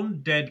their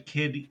own dead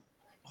kid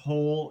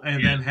whole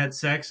and then had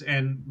sex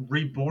and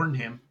reborn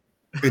him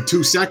in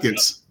 2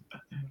 seconds.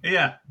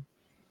 Yeah,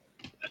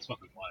 that's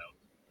fucking wild.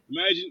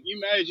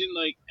 Imagine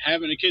like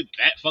having a kid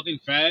that fucking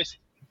fast.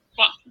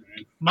 Fuck,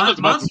 man.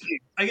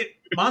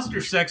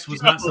 Monster sex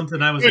was not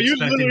something I was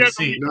expecting to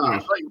see. No.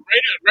 Like,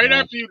 right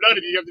after you've done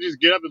it, you have to just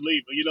get up and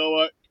leave. But you know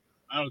what?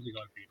 I don't think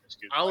I'll feed this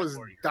kid. I was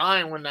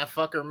dying when that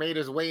fucker made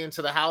his way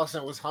into the house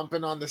and was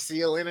humping on the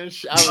ceiling and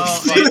shit. I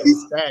was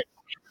fucking sad.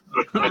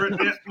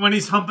 When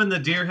he's humping the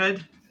deer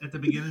head at the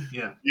beginning,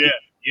 yeah.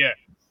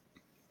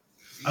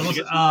 I was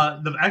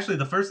actually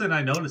the first thing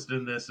I noticed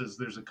in this is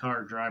there's a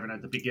car driving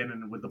at the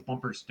beginning with the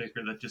bumper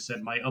sticker that just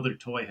said "My other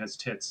toy has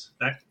tits."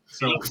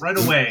 Right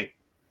away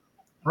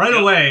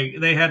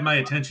they had my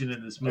attention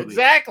in this movie.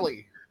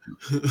 Exactly.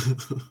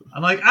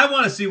 I'm like, I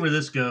want to see where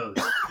this goes.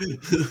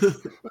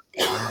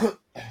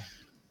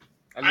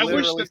 I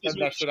wish that this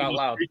was shit out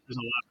loud. A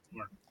lot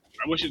more.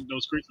 I wish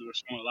those creatures were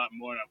shown a lot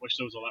more. I wish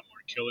there was a lot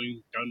more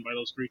killing done by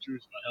those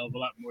creatures. A hell of a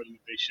lot more than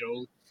they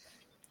showed.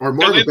 Or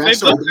more of the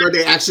backstory where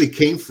they actually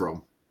came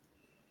from.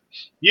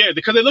 Yeah,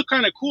 because they look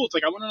kind of cool. It's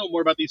like, I want to know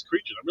more about these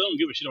creatures. I really don't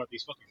give a shit about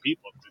these fucking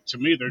people. To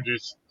me, they're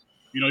just,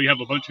 you have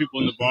a bunch of people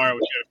in the bar,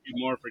 which you have a few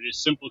more for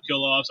just simple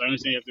kill-offs. I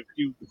understand you have a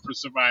few for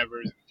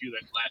survivors and a few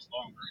that last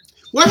longer.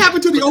 What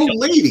happened to the old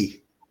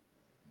lady?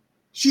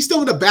 She's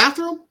still in the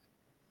bathroom?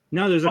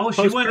 No, there's a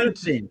post-credit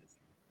scene.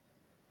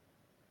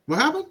 What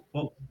happened?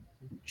 Well,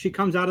 she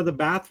comes out of the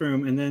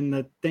bathroom and then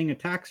the thing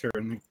attacks her.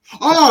 And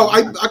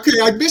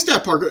I missed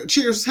that part.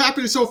 She was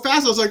happening so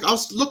fast. I was like,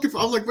 what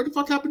the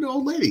fuck happened to the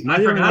old lady?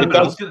 I forgot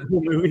about the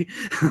movie.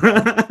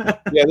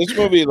 Yeah, this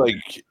movie, like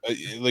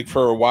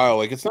for a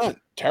while, it's not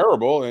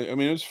terrible. I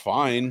mean, it's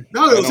fine.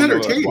 No, it was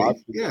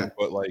entertaining. Yeah,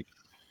 but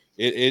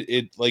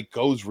it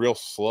goes real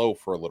slow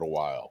for a little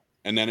while,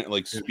 and then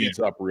it speeds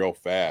up real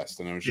fast,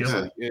 and I was just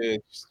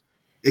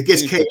it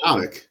gets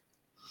chaotic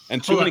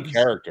and too many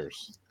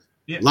characters.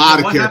 A lot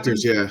of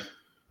characters, yeah.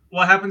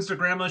 what happens to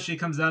Grandma? She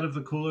comes out of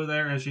the cooler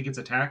there and she gets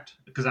attacked?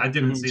 Because I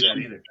didn't see that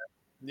either.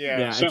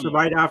 Yeah, it's Similar.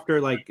 right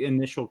after like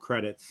initial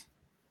credits.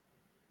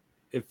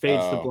 It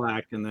fades to Oh.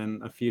 black, and then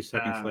a few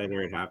seconds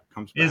later, it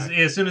comes back.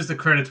 As soon as the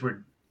credits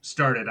were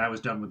started, I was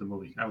done with the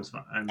movie. I was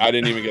fine. I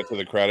didn't even get to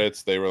the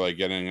credits. They were like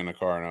getting in a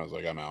car, and I was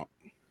like, I'm out.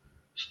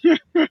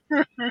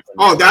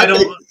 Oh, I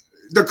don't.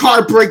 the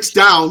car breaks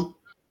down.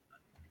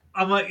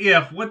 I'm like,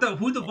 yeah. What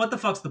the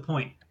fuck's the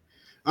point?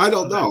 I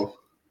don't know.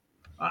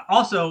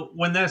 Also,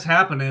 when that's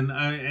happening,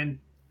 and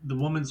the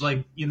woman's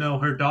like,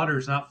 her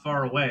daughter's not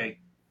far away.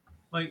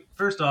 Like,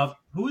 first off,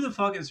 who the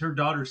fuck is her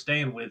daughter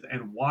staying with,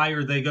 and why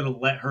are they going to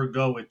let her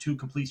go with two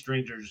complete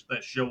strangers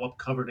that show up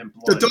covered in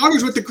blood? The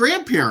daughter's with the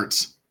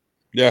grandparents.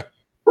 Yeah,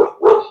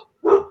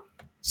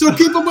 So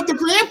keep them with the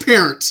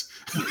grandparents.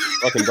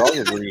 fucking dog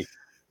agree.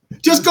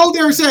 Just go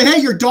there and say,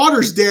 hey, your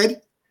daughter's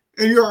dead.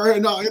 And you're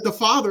the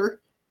father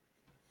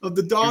of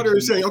the daughter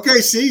and say, okay,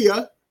 see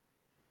ya.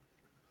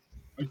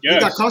 You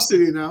got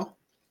custody now.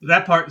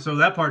 That part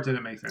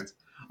didn't make sense.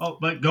 Oh,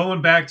 but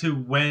going back to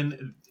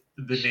when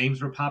the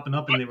names were popping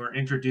up and they were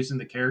introducing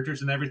the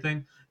characters and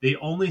everything, the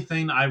only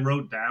thing I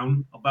wrote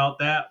down about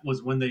that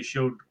was when they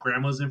showed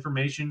Grandma's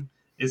information.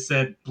 It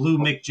said Blue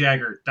Mick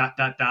Jagger ...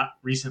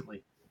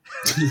 recently.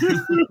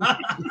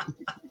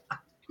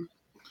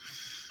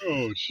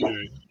 Oh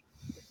shit!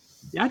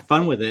 Yeah, I had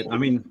fun with it. I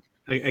mean,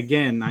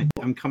 again,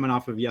 I'm coming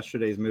off of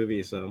yesterday's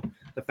movie, so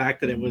the fact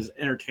that it was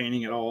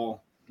entertaining at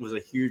all was a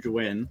huge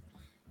win.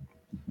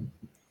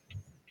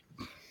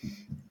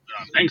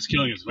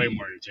 Thanksgiving is way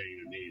more entertaining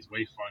than these.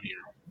 Way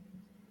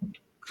funnier.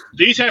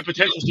 These have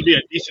potential to be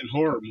a decent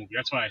horror movie.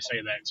 That's why I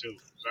say that too.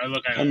 So I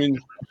look at. I mean,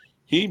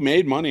 he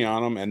made money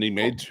on them, and he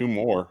made 2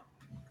 more.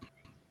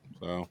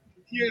 So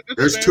yeah,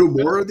 There's 2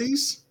 more of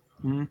these?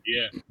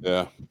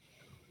 Yeah.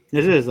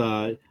 This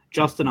is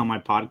Justin on my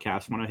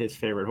podcast, one of his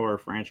favorite horror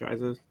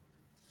franchises.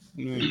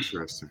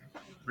 Interesting.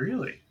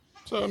 Really?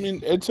 So I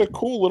mean, it's a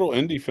cool little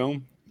indie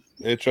film.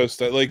 It's just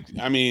that, like,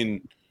 I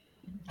mean,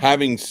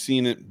 having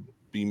seen it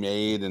be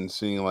made and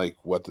seeing like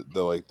what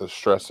the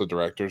stress the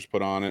directors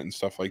put on it and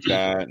stuff like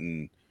that,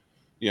 and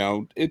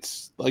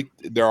it's like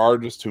there are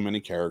just too many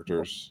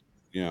characters,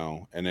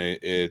 and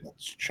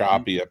it's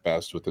choppy at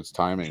best with its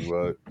timing.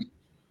 But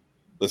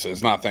listen,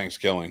 it's not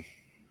Thanksgiving.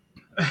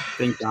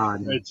 Thank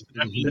God. It's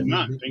definitely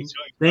not.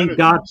 Thank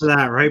God for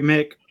that, right,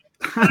 Mick?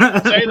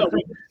 Say though,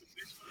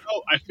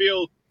 I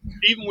feel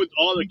even with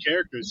all the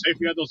characters, say if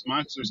you had those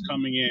monsters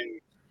coming in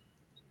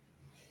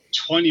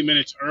 20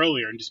 minutes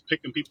earlier and just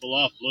picking people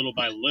off little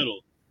by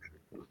little,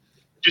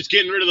 just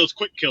getting rid of those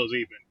quick kills,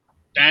 even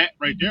that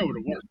right there would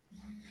have worked.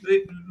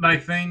 My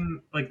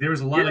thing, like, there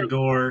was a lot of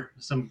gore,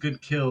 some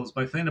good kills.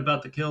 My thing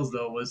about the kills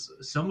though was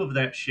some of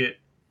that shit.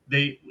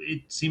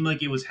 It seemed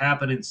like it was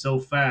happening so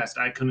fast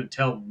I couldn't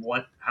tell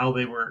how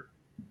they were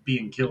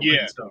being killed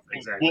and stuff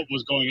exactly. What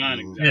was going on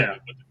exactly? Yeah.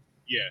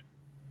 Yeah.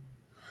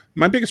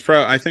 My biggest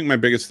I think my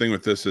biggest thing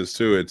with this is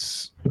too,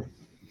 it's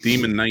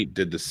Demon Knight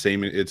did the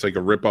same. It's like a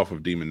ripoff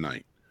of Demon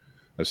Knight,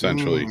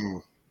 essentially.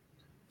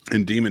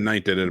 And Demon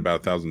Knight did it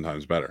about 1,000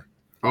 times better.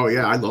 Oh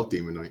yeah, I love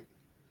Demon Knight.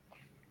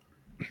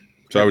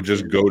 So I would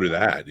just go to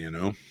that,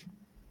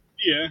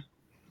 Yeah,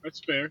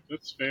 that's fair.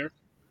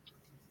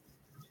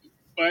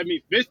 But I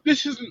mean,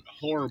 this isn't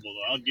horrible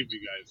though. I'll give you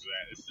guys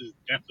that. This is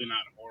definitely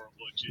not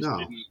horrible. It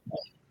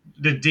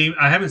just didn't.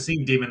 I haven't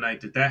seen Demon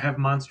Knight. Did that have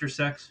monster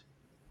sex?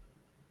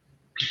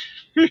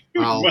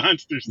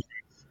 Monsters.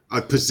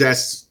 A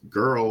possessed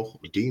girl,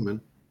 a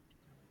demon.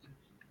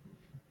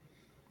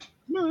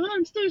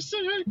 Monster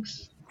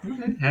sex.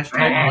 Okay.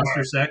 Hashtag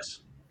monster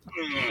sex.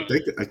 I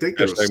think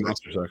there was Hashtag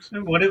monster sex.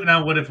 And what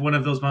if one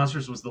of those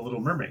monsters was the Little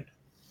Mermaid?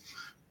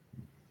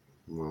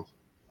 Well,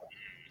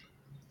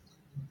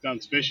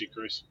 sounds fishy,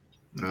 Chris.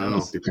 I don't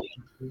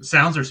know.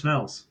 Sounds or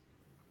smells?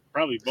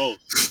 Probably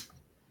both.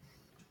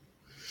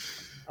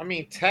 I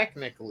mean,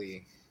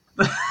 technically.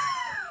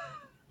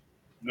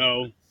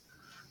 No.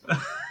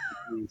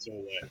 So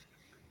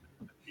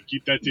you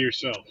keep that to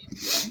yourself.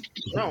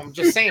 No, I'm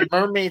just saying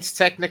mermaids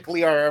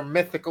technically are a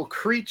mythical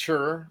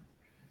creature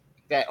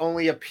that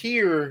only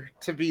appear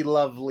to be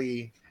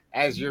lovely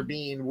as you're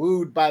being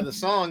wooed by the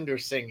song they're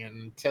singing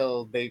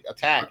until they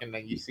attack, and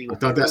then you see I what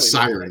thought they that's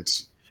really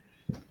sirens.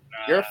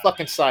 You're a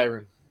fucking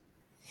siren.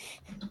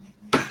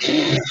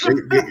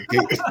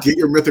 Get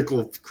your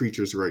mythical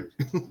creatures right.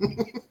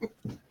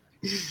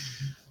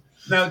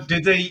 Now,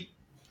 did they?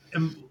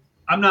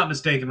 I'm not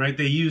mistaken, right?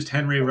 They used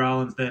Henry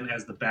Rollins then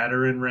as the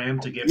battering ram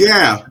to get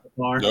Yeah.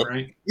 far, Yep.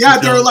 right? Yeah,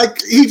 they're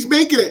like, he's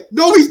making it.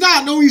 No, he's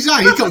not. No, he's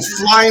not. He comes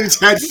flying his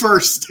head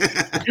first. You're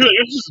like,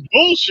 this is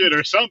bullshit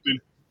or something.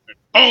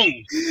 Boom. Oh.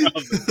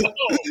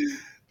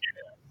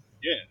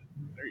 Yeah.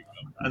 There you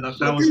go. I thought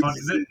that was funny.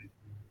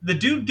 The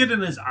dude getting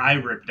his eye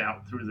ripped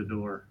out through the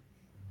door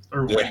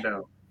or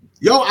window.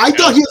 Yo, I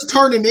thought he was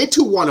turning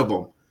into one of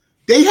them.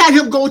 They had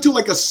him go into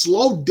like a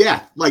slow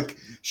death, like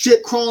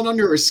shit crawling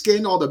under his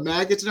skin, all the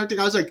maggots and everything.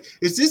 I was like,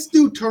 is this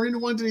dude turning into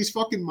one of these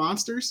fucking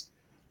monsters?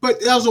 But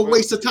that was a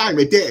waste of time.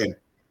 It didn't.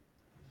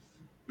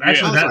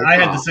 Actually, Yeah. I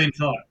had the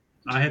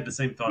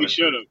same thought. He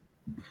should have.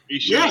 He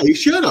should, Yeah, he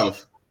should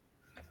have.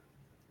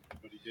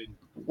 but he didn't.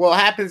 What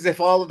happens if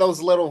all of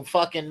those little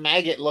fucking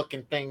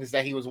maggot-looking things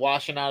that he was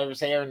washing out of his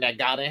hair and that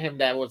got in him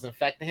that was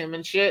infecting him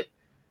and shit?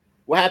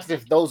 What happens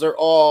if those are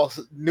all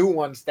new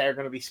ones that are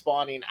going to be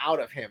spawning out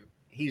of him?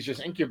 He's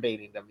just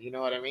incubating them. You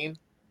know what I mean?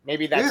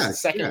 Maybe that's the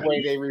second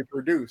way they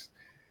reproduce.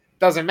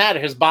 Doesn't matter.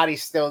 His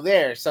body's still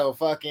there. So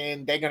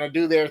fucking they're going to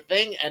do their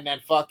thing and then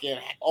fucking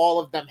all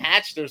of them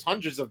hatch. There's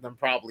hundreds of them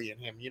probably in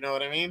him. You know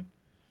what I mean?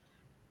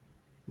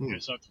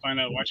 Guess I'll have to find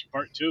out watching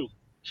part 2.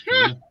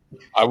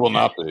 I will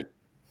not be.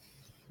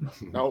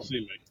 No.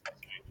 See,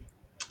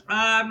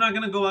 I'm not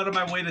gonna go out of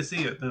my way to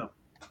see it. No.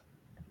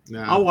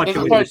 No, I'll watch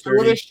There's it. part 2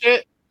 of this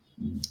shit.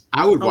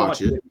 I would I'll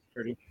watch it.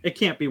 It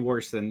can't be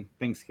worse than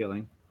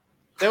Thanksgiving.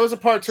 There was a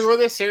part 2 of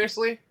this.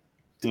 Seriously?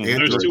 And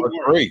There's three. 2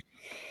 more. Great.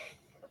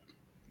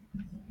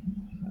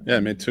 Yeah,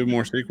 it made 2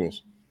 more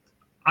sequels.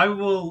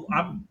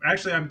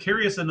 I'm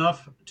curious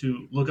enough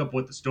to look up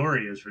what the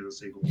story is for the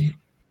sequel.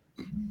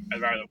 I'd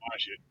rather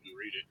watch it than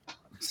read it.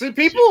 See,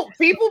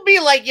 people be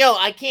like, "Yo,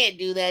 I can't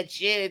do that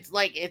shit." It's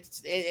like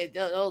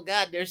oh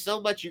god, there's so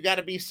much. You got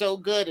to be so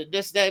good at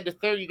this, that, and the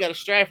third. You got to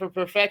strive for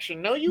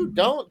perfection. No, you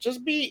don't.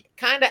 Just be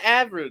kind of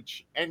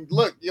average, and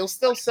look, you'll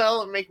still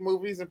sell and make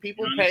movies, and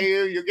people pay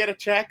you. You'll get a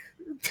check.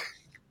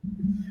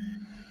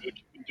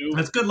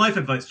 That's good life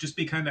advice. Just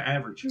be kind of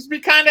average. Just be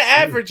kind of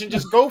average and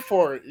just go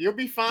for it. You'll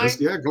be fine.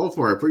 Yeah, go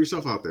for it. Put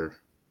yourself out there.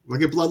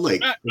 Like at Blood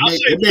Lake. I'll It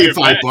say made do your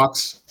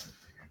 $5.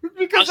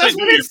 Because I'll that's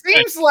say what do it your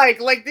seems like.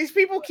 Like these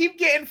people keep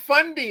getting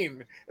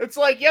funding. It's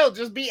like, yo,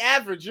 just be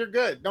average. You're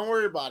good. Don't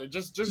worry about it.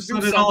 Just Just do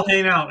let it all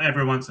something. hang out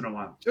every once in a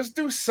while. Just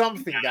do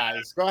something,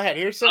 guys. Go ahead.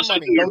 Here's some I'll say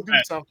money. do your Go do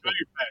best. something. Do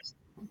your best.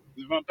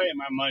 If I'm paying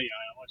my money,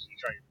 I want you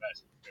to try your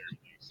best at the very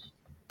least.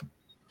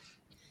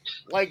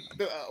 Like,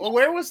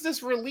 where was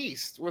this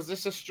released? Was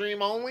this a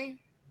stream only?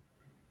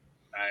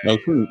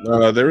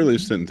 No, they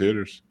released it in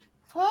theaters.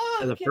 Fuck,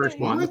 The first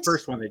one. The What?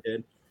 first one they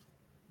did.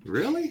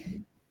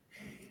 Really?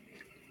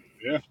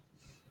 Yeah.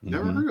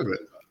 Never Mhm. heard of it.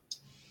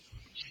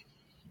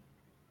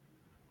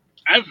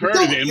 I've heard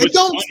don't- of it. And it with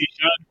don't- Tony,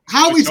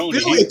 How With he's Tony,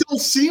 feeling, he- it don't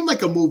seem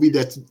like a movie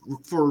that's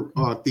for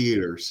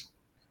theaters.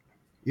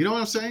 You know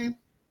what I'm saying?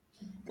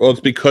 Well, it's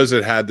because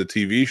it had the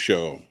TV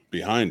show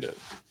behind it.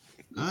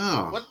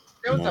 Oh. What?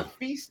 There was a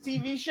Feast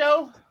TV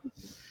show?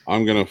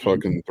 I'm gonna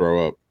fucking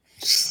throw up.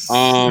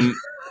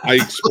 I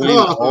explained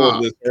all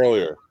of this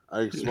earlier.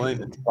 I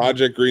explained it's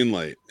Project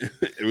Greenlight.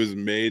 It was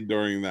made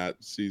during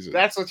that season.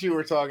 That's what you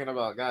were talking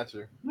about.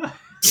 Gotcha.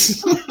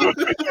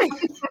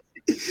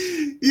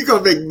 You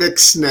gonna make Mick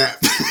snap.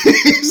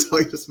 He's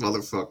like this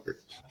motherfucker.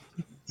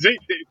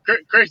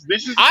 Chris,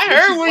 this is. I this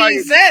heard is what why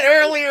you said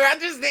earlier. I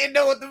just didn't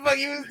know what the fuck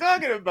you was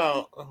talking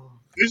about.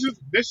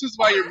 This is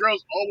why your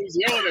girl's always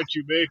yelling at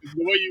you, man. Because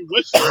the way you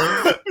listen.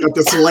 Got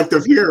the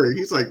selective hearing.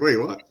 He's like, wait,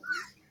 what?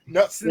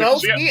 No,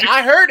 Snowski, Yeah.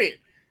 I heard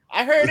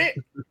it.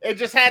 It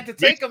just had to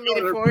take a Mixed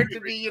minute order. for it to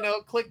be,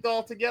 clicked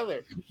all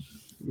together.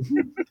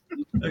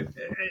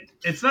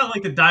 It's not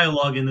like the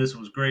dialogue in this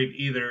was great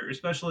either,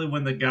 especially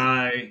when the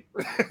guy,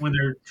 when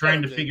they're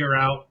trying to figure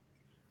out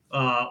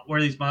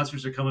where these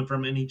monsters are coming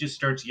from, and he just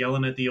starts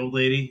yelling at the old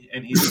lady,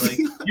 and he's like,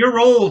 "You're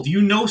old,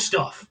 you know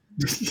stuff."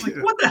 It's like,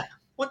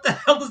 what the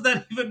hell does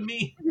that even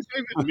mean? What does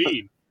that even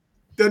mean?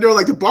 Then they're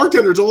like, the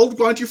bartender's old.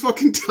 Why don't you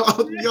fucking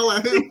yell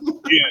at him?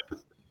 Yeah.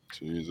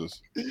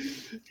 Jesus,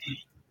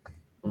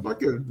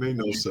 Fucking made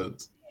no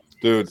sense.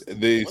 dude,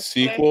 the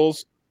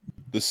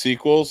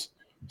sequels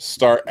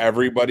star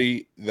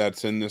everybody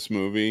that's in this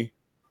movie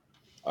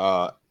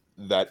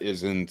that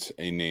isn't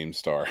a name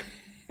star,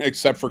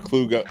 except for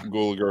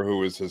Gulager,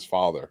 who is his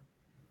father.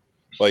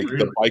 Like Really?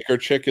 the biker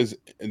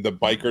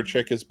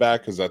chick is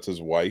back because that's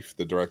his wife,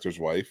 the director's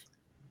wife.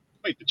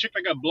 Wait, the chick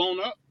that got blown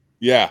up?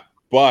 Yeah,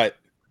 but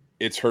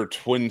it's her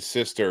twin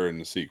sister in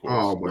the sequel.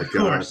 Oh my god.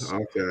 course.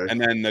 Okay. And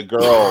then the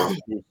girl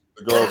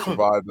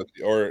survived,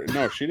 or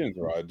no, she didn't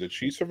survive. Did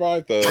she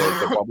survive the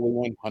bubbly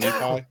one, Honey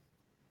Pie?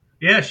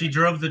 Yeah, she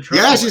drove the truck.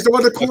 Yeah, she's the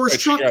one that That's chorus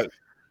right, she truck. got-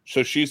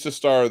 so she's the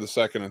star of the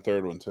second and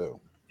third one too.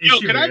 Is Yo,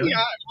 she can I really? be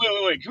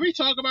honest? Wait. Can we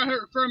talk about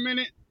her for a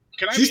minute?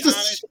 Can I She's be the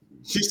honest?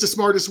 she's the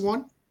smartest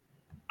one.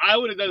 I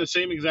would have done the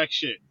same exact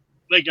shit.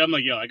 Like, I'm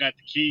like, yo, I got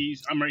the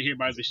keys. I'm right here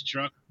by this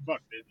truck.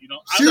 Fuck it.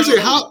 I Seriously,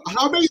 don't know.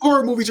 how many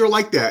horror movies are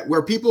like that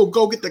where people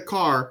go get the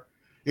car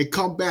and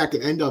come back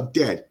and end up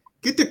dead?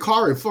 Get the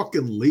car and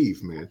fucking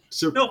leave, man.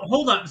 So No,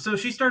 hold on. So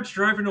she starts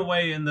driving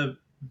away in the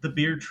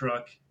beer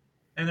truck,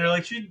 and they're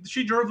like,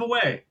 she drove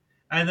away.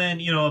 And then,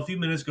 a few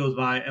minutes goes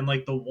by, and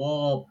like the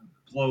wall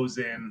blows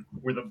in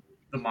where the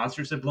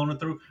monsters had blown it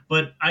through.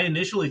 But I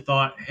initially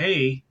thought,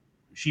 hey,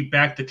 she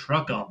backed the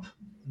truck up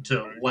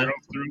to let Drove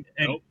through.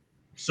 and- Nope.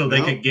 so they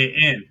No. could get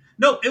in.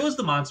 No, it was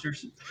the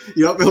monsters.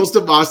 yep, it was the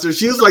monster.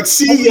 She was like,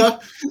 "See ya."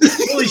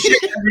 Holy shit,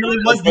 that really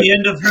was the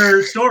end of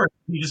her story.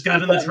 She just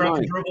got in the Keep that truck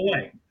in and drove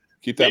away.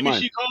 Keep that in Maybe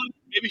mind. she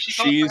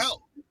called for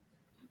help.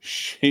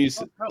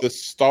 She's the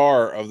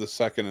star of the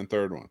second and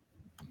third one.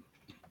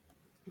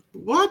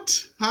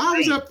 What? How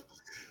is that?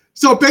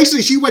 So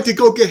basically, she went to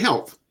go get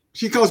help.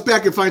 She comes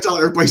back and finds out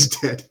everybody's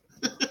dead.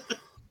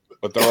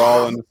 but they're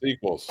all in the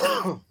sequels.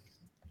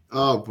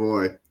 Oh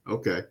boy.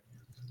 Okay.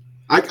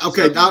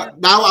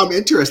 Now I'm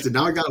interested.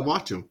 Now I gotta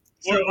watch them.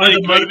 So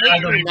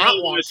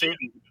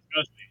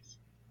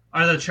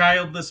are the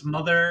childless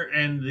mother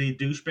and the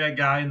douchebag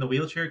guy and the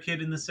wheelchair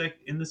kid in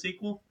the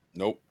sequel?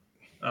 Nope.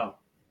 Oh, all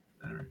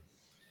right.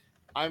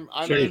 I'm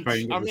the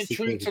intrigued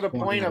sequel to the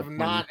before point that of one.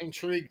 not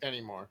intrigued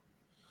anymore.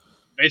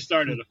 They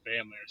started a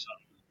family or something.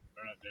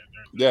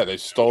 Yeah, they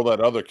stole that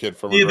other kid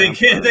from. Yeah,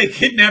 her they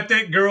kidnapped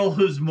that girl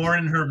who's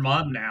mourning her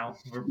mom now.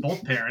 We're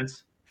both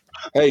parents.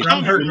 Hey,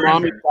 From her your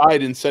mommy grandparents.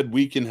 died and said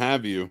we can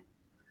have you.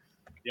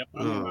 Yep.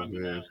 Oh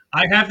man.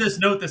 I have this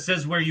note that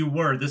says where you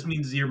were. This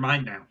means you're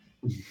mine now.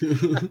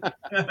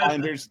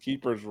 Finders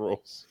keepers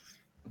rules.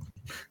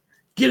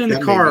 Get in the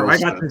That made car. no I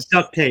got sense. this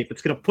duct tape.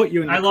 It's gonna put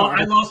you in the I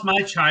car. lost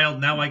my child.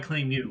 Now I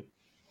claim you.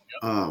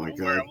 Oh my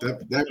god,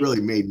 that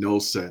really made no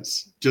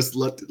sense. Just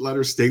let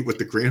her stay with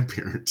the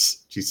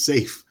grandparents. She's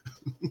safe.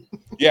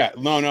 Yeah,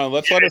 no.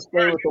 Let's let her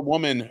stay with the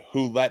woman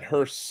who let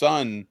her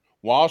son,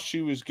 while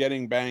she was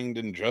getting banged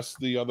in just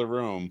the other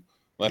room,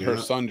 let her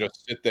son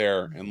just sit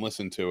there and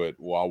listen to it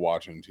while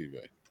watching TV.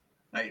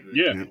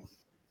 Yeah.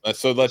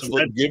 Let's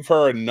give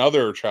her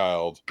another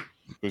child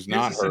who's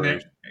not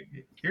hers.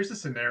 Here's a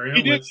scenario.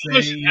 He did,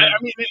 Let's say, I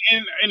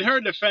mean, in her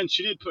defense,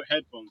 she did put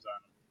headphones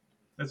on.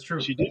 that's true.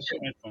 She did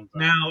put headphones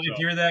on. Now, if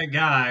you're that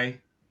guy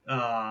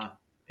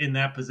in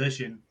that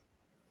position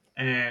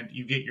and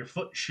you get your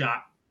foot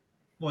shot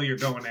while you're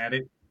going at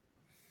it,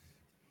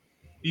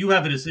 you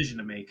have a decision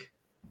to make.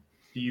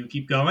 Do you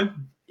keep going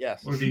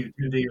Yes. or do you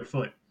do your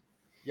foot?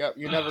 Yep.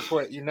 You never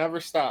quit. You never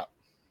stop.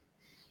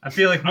 I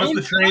feel like once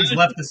the train's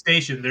left the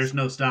station, there's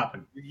no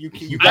stopping.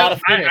 You gotta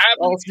finish.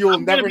 Else you'll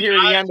never hear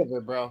the end of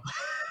it, bro.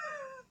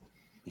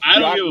 I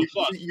don't give a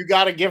fuck. You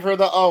gotta give her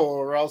the O,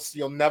 or else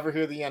you'll never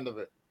hear the end of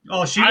it.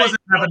 Oh, she wasn't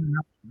having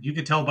enough. You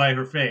could tell by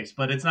her face,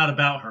 but it's not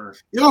about her.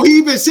 You know, he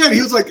even said,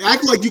 he was like,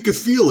 act like you could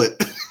feel it.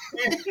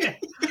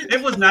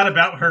 It was not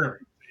about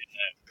her.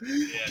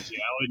 Yeah, see,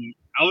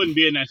 I wouldn't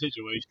be in that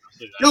situation. I'll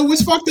say that. No,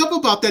 what's fucked up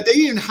about that? They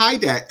didn't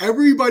hide that.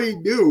 Everybody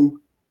knew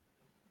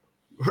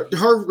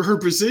her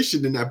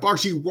position in that bar.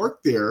 She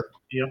worked there.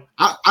 Yep.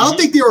 I don't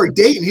think they were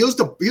dating. He was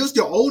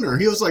the owner.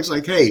 He was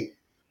like, hey,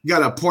 you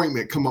got an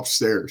appointment, come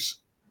upstairs.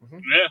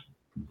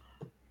 Yeah.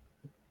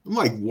 I'm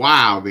like,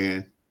 wow,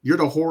 man. You're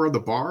the whore of the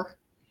bar?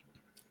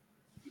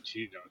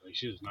 She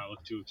does not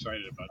look too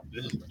excited about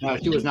this. No,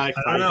 she was not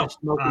I don't excited. know. Just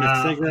smoking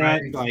a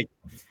cigarette, right. like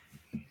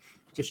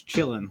just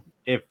chilling.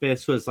 If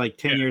this was like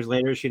 10 years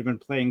later, she'd have been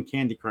playing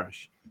Candy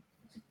Crush.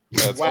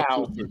 That's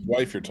Wow. the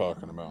wife you're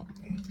talking about.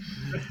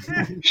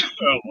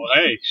 Oh, well,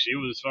 hey, she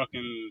was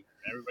fucking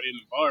everybody in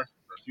the bar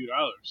for a few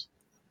dollars.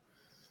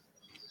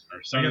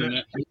 Or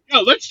something.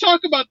 Yo, let's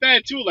talk about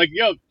that too. Like,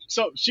 yo,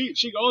 so she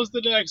goes to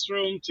the next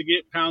room to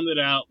get pounded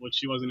out, which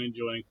she wasn't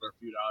enjoying for a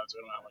few dollars.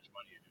 I don't know how much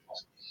money it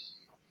is.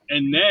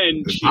 And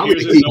then she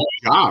hears a noise.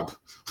 Job.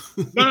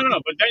 No.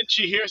 But then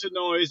she hears a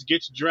noise,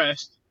 gets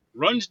dressed,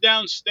 runs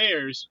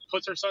downstairs,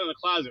 puts her son in the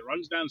closet,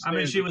 runs downstairs. I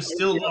mean, she was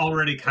still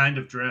already kind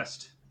of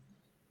dressed.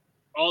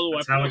 all the way.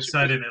 That's how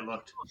excited it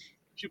looked.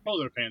 She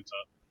pulled her pants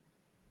up.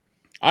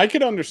 I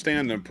could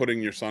understand them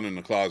putting your son in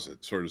the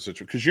closet sort of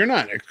situation, because you're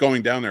not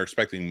going down there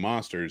expecting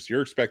monsters.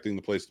 You're expecting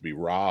the place to be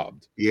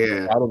robbed.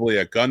 Yeah. Probably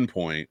at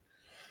gunpoint,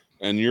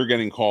 and you're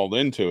getting called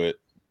into it.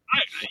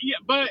 Yeah,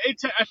 but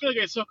I feel like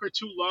it took her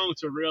too long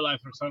to realize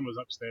her son was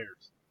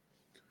upstairs.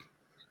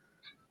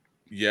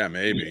 Yeah,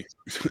 maybe.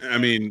 I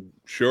mean,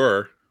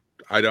 sure.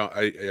 I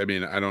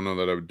mean, I don't know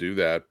that I would do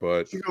that,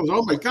 but She goes,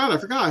 oh my God, I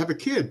forgot I have a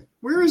kid.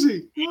 Where is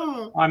he?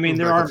 Oh, I mean, Goes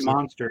there back are upstairs.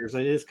 monsters.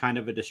 It is kind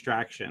of a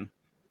distraction.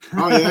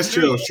 Oh, yeah, that's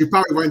true. She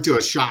probably went into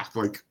a shock.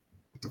 Like,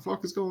 what the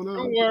fuck is going on?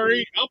 Don't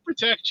worry, I'll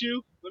protect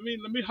you. Let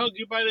me hug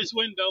you by this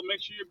window.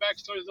 Make sure your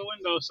back's towards the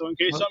window, so in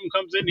case something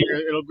comes in here,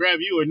 it'll grab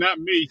you and not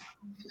me.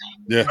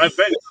 yeah, I've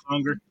been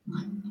longer.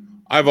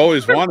 I've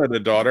always wanted a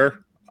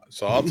daughter,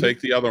 so I'll take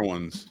the other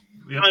ones.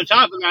 Yep. On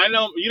top of that, I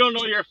know you don't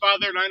know your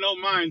father, and I know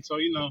mine, so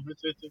you know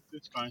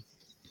it's fine.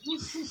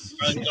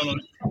 I don't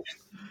know.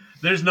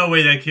 There's no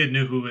way that kid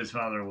knew who his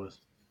father was.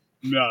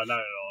 No, not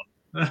at all.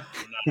 Not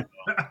at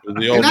all.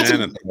 The old that's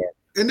man a- at the bar.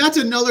 And that's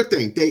another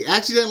thing. They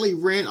accidentally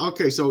ran.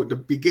 Okay, so at the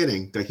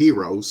beginning, the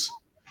heroes,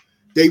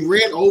 they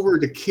ran over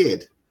the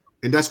kid,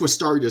 and that's what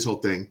started this whole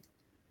thing.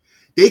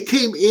 They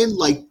came in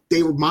like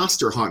they were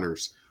monster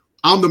hunters.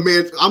 I'm the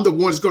man. I'm the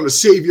one who's going to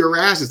save your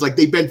asses. Like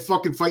they've been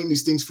fucking fighting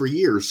these things for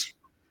years.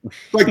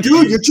 Like,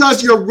 dude,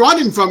 you're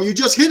running from them. You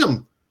just hit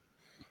them.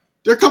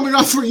 They're coming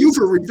up for you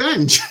for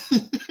revenge.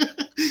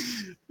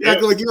 Yeah,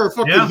 like you're a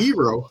fucking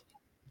hero.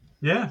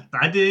 Yeah,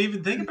 I didn't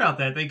even think about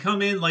that. They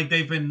come in like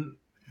they've been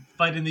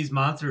fighting these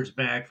monsters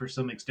back for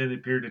some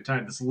extended period of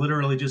time. This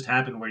literally just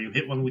happened where you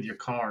hit one with your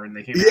car and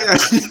they came Yeah.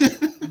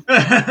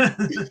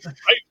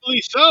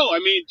 Rightfully so. I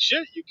mean,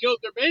 shit, you killed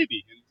their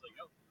baby. And it's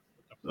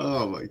like,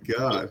 Oh my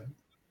God.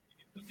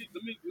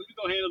 let me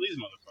go handle these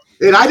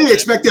motherfuckers. And I didn't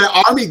expect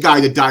that army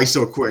guy to die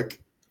so quick.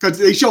 Because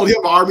they showed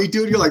him army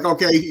dude. You're like,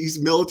 okay, he's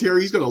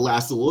military. He's going to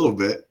last a little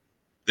bit.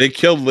 They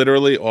killed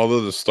literally all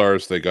of the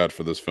stars they got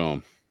for this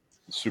film.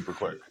 Super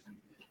quick.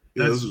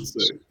 Yeah, That's this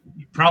is sick.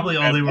 probably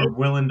all they were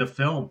willing to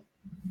film.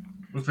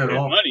 If at They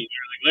have all. money.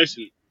 They're like,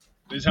 listen,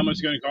 this is how much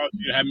it's going to cost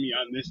you to have me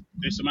on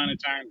this amount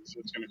of time. This is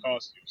what it's going to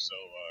cost you. So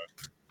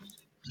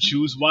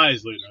choose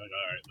wisely. And they're like,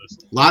 all right,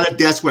 listen. A lot of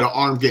deaths with an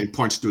arm getting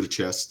punched through the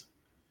chest.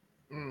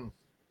 Mm.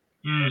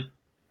 Mm.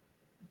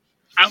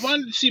 I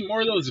wanted to see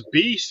more of those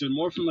beasts and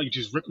more from like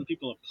just ripping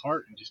people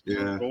apart and just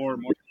Yeah. gore.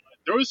 More.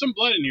 There was some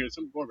blood in here,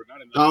 some gore, but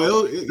not enough.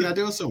 Oh, yeah,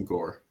 there was some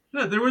gore.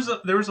 No, there was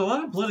a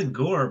lot of blood and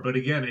gore, but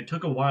again, it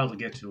took a while to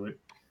get to it.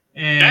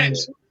 And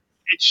That's,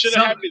 it should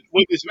have some- happened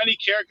with as many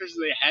characters as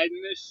they had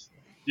in this.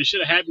 It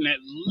should have happened at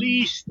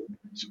least,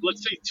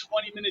 let's say,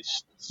 20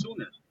 minutes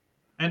sooner.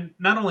 And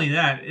not only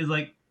that, it's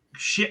like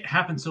shit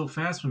happened so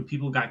fast when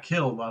people got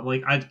killed. I'm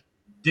like, I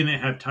didn't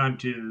have time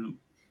to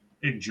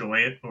enjoy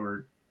it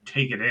or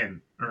take it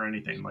in or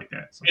anything like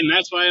that. So, And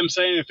that's why I'm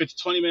saying if it's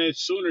 20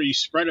 minutes sooner, you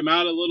spread them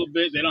out a little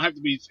bit. They don't have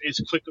to be as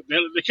quick.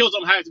 The kills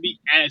don't have to be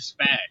as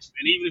fast.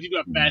 And even if you do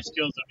have fast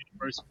kills, that'll be the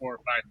first 4 or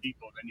 5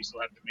 people. Then you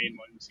still have the main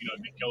ones,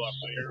 they kill off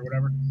later or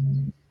whatever.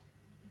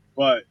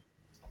 But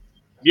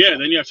yeah,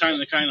 then you have time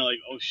to kind of like,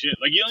 oh shit,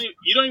 like you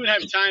don't even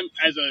have time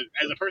as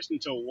a person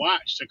to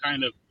watch to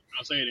kind of,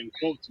 I'll say it in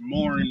quotes,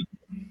 mourn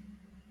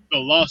the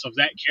loss of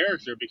that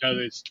character because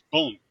it's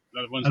boom.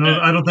 The one's dead.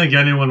 I don't think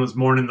anyone was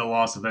mourning the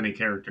loss of any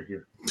character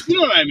here. You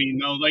know what I mean?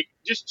 No, like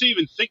just to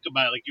even think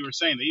about it, like you were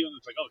saying,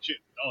 it's like, oh shit,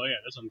 oh yeah,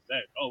 this one's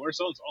dead. Oh, where's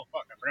so and so? Oh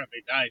fuck, I forgot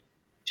they died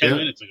 10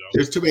 minutes ago.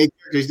 There's too many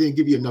characters. They didn't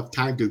give you enough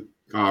time to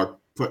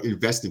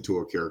invest into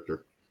a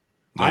character.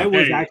 I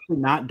was Hey. actually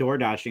not door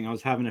dashing. I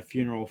was having a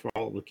funeral for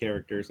all the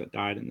characters that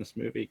died in this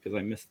movie because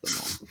I missed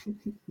them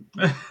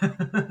all.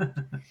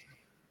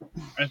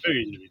 I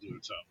figured you'd be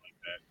doing something like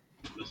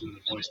that. Listen to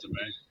the voice to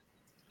Meg.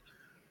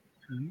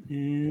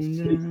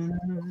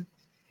 And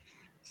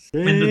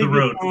End of the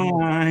road.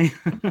 goodbye.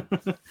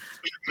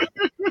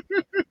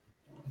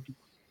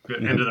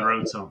 Good end of the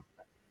road song.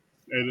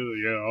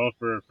 And yeah, all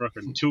for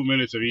fucking 2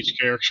 minutes of each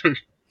character.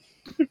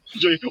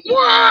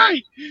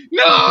 Why?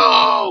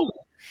 No!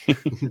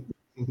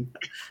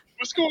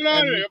 What's going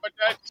on here? My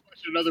dad just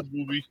watched another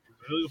movie.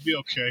 It'll be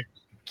okay.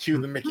 Cue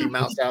the Mickey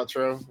Mouse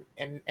outro.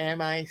 And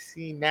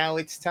MIC, now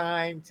it's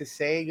time to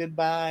say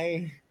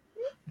goodbye.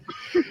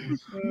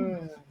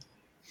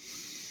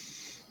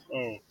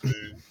 Oh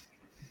man.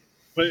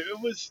 But it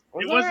wasn't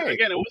alright.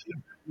 again, it wasn't a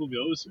bad movie.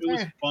 It was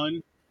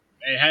fun.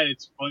 It had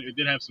its fun. It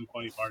did have some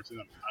funny parts in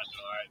it. I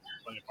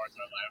had plenty of parts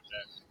I laughed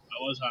at.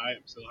 I was high.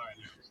 I'm still high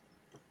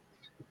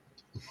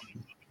now.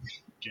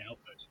 Can't help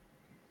it.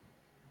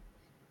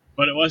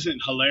 But it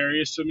wasn't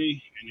hilarious to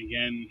me. And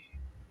again,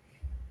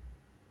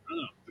 I don't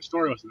know. The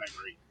story wasn't that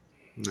great.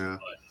 Yeah.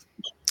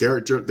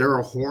 They're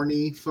a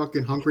horny,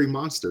 fucking hungry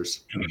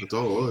monsters. That's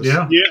all it was.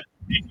 Yeah. Yeah,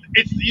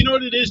 it's you know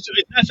what it is.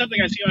 It's not something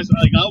I see myself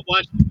like. I'll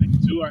watch the thing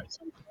too, or at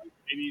some point,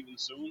 maybe even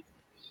soon.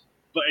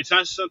 But it's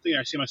not something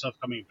I see myself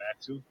coming back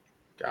to.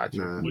 Gotcha.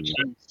 Nah. Which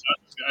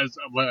as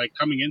like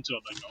coming into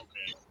it, like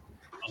okay,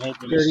 I'm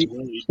hoping this is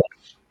really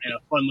a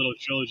fun little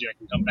trilogy I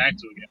can come back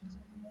to again.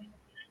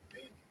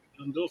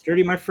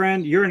 Sturdy, my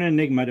friend, you're an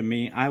enigma to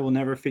me. I will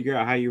never figure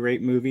out how you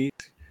rate movies.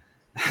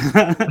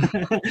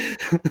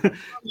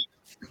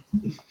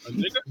 A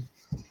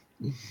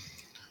nigga?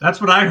 That's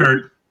what I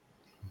heard.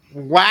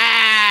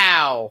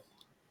 Wow.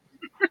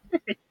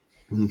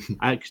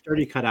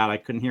 Sturdy cut out. I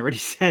couldn't hear what he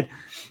said.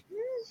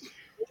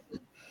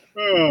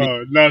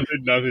 Oh,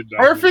 nothing.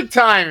 Perfect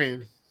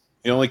timing.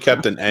 He only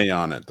kept an A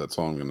on it. That's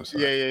all I'm going to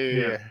say.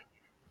 Yeah.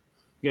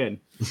 Good.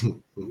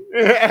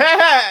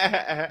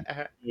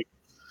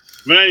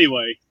 But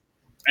anyway,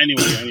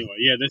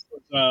 yeah, this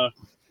was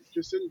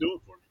just didn't do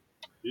it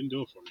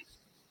for me.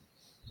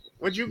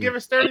 Would you give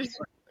it 30?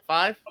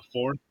 5? A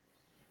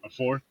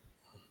 4.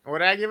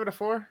 Would I give it a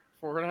 4?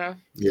 4.5?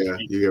 Yeah,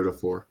 you give it a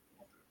 4.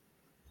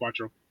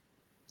 Quattro.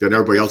 Then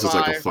everybody else is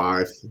like a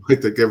 5. 5. I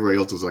think everybody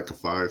else is like a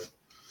 5.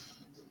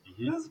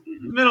 That's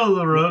middle of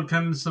the road,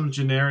 kind of some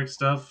generic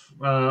stuff.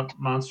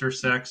 Monster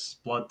sex,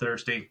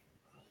 bloodthirsty.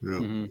 Yeah.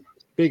 Mhm.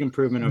 Big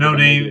improvement. No over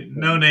the movie.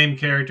 no name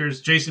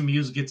characters. Jason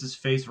Mewes gets his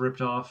face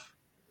ripped off.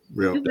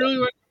 Real. You really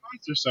liked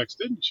monster sex,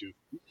 didn't you?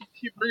 You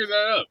keep bringing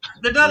that up.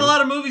 There's not a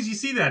lot of movies you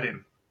see that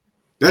in.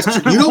 That's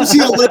true. You don't see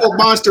a little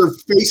monster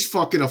face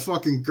fucking a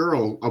fucking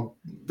girl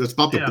that's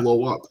about to Yeah.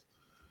 blow up,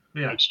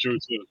 Yeah. That's true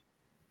too.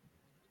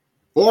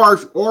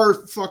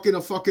 or fucking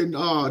a fucking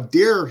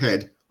deer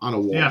head on a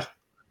wall. Yeah.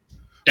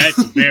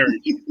 That's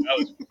very. That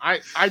was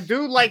I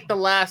do like the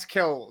last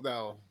kill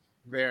though.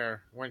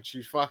 There when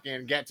she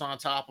fucking gets on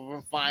top of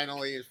him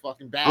finally is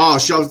fucking bad. Oh,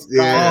 shows.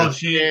 Yeah. Oh,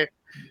 she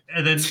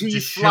and then Teeth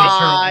just shoves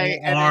fly,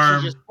 her and arm.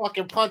 then she just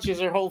fucking punches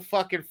her whole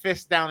fucking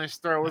fist down his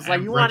throat. It's like,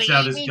 And you want rips to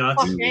out eat his me?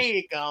 guts. Fuck, there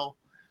you go.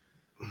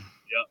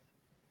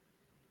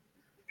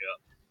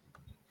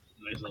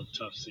 nice little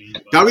tough scene.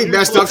 But That'd be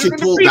messed up. She Even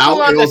the pulled people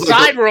out. on It the was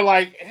like side were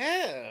like,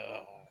 ew.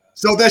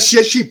 so that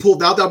shit she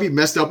pulled out. That'd be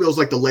messed up. It was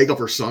like the leg of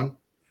her son.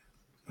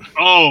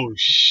 Oh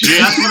shit!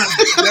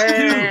 That's what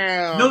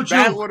Damn, No that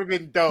joke. would have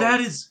been dope. that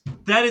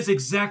is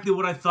exactly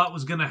what I thought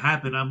was gonna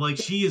happen. I'm like,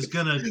 she is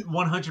gonna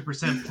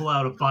 100% pull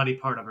out a body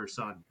part of her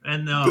son,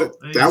 and no,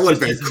 That would have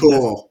been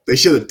cool. They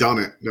should have done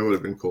it. That would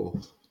have been cool.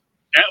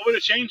 That would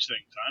have changed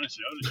things.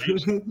 Honestly, that would have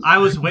changed things. I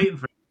was waiting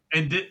for.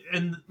 And did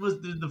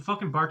the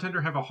fucking bartender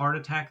have a heart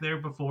attack there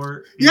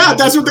before? Yeah,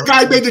 that's what the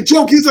guy made the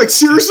joke. He's like,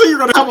 seriously, you're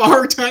gonna have a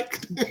heart attack?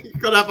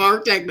 You're gonna have a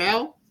heart attack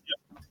now?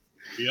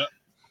 Yep.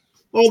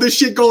 All this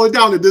shit going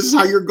down, and this is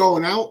how you're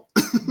going out?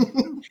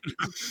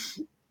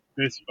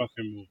 This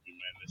fucking movie,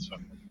 man. This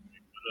fucking movie.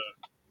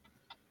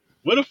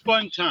 What a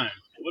fun time.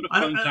 What a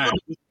fun time.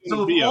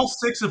 So if all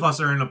 6 of us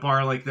are in a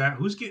bar like that,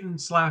 who's getting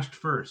slashed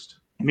first?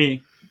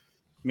 Me.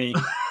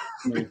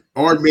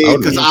 Or me,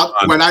 because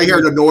when I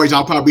hear the noise,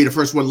 I'll probably be the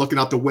first one looking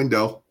out the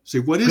window. See,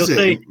 what is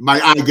it? My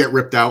eye get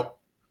ripped out.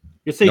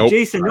 You say,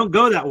 Jason, don't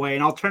go that way,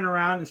 and I'll turn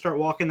around and start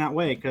walking that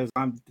way because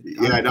I'm.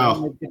 Yeah, I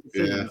know.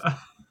 Yeah.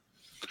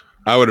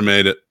 I would have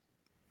made it.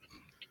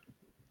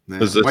 Nah.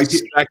 Because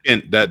the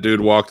second that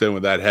dude walked in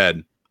with that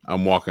head,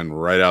 I'm walking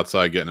right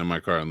outside, getting in my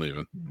car and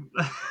leaving.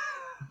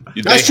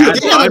 That's true.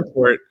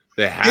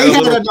 They They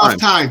had enough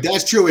time.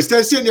 That's true. Instead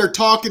of sitting there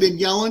talking and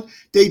yelling,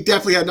 they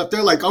definitely had enough.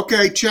 They're like,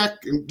 okay,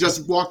 check, and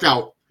just walk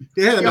out.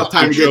 They had enough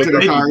time to get to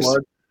their cars.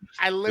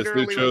 I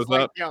literally was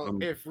like, up. yo,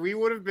 if we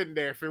would have been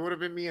there, if it would have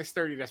been me and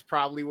Sturdy, that's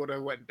probably would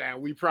have went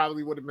down. We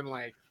probably would have been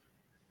like,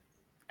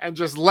 and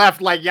just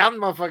left like, y'all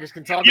motherfuckers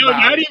can talk about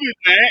not it. even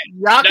that.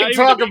 Y'all can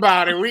talk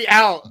about it. We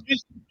out.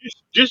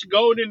 Just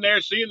going in there,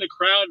 seeing the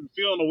crowd and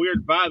feeling a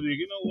weird vibe.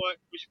 You know what?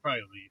 We should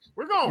probably leave.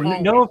 We're going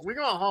home. No. We're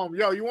going home.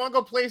 Yo, you want to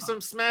go play some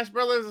Smash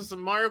Brothers or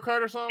some Mario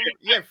Kart or something?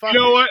 Yeah, fuck You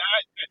know it. what?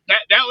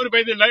 That would have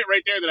been the night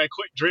right there that I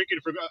quit drinking.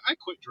 I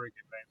quit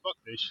drinking, man. Fuck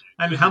this shit.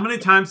 And how many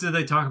times did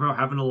they talk about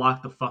having to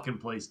lock the fucking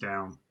place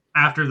down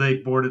after they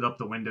boarded up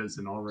the windows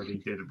and already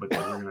did what they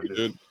were going to do?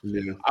 Dude,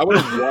 Yeah. I would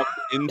have walked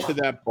into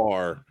that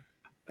bar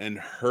and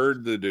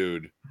heard the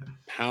dude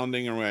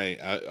pounding away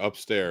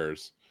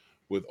upstairs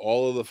with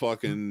all of the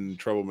fucking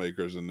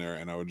troublemakers in there,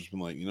 and I would just been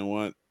like, you know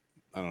what?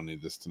 I don't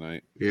need this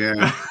tonight.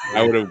 Yeah.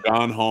 I would have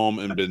gone home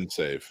and been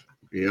safe.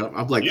 Yeah.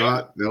 I'm like,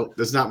 nope,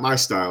 that's not my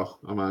style.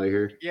 I'm out of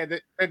here. Yeah,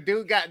 the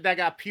dude that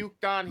got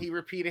puked on. He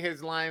repeated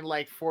his line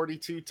like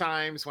 42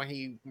 times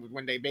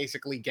when they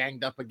basically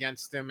ganged up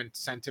against him and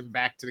sent him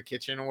back to the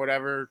kitchen or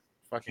whatever.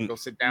 Fucking go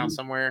sit down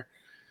somewhere.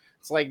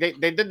 It's like they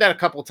did that a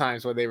couple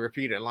times where they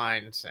repeated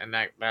lines, and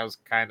that was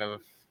kind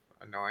of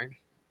annoying.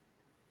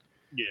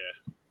 Yeah.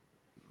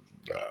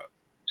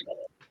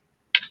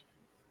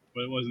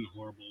 But it wasn't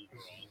horrible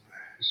overall.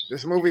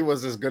 This movie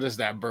was as good as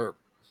that burp.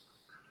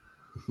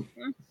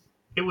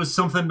 It was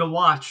something to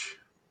watch,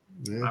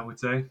 Yeah. I would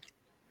say.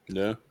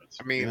 Yeah.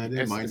 I mean, Yeah, I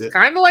didn't mind it's it.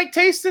 kind of like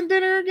tasting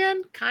dinner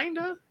again, kind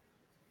of.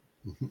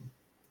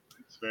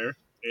 It's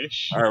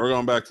fair-ish. All right, we're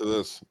going back to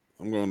this.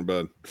 I'm going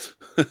to bed.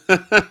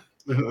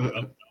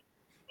 Hold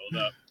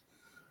up.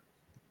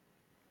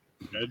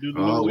 Gotta do the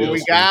Oh, little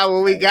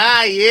What we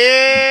got?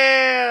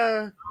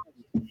 Yeah.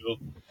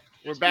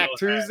 We're back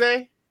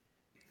Tuesday.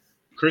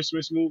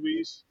 Christmas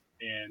movies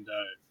and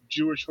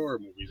Jewish horror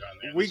movies on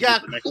there. We This will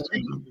got- be for next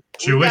week.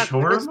 Jewish We got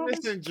horror Christmas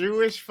movies? and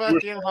Jewish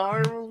fucking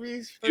horror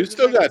movies. You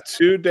still got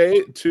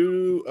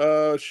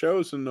two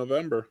shows in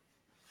November.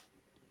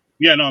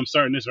 Yeah, no, I'm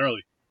starting this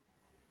early.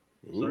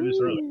 Starting this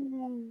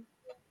early.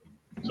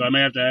 So I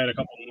may have to add a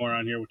couple more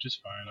on here, which is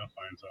fine. I'll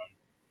find some.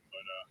 But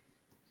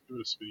give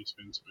it a spin.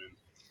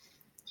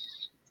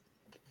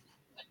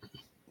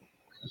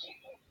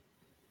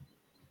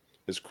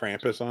 Is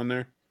Krampus on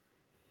there?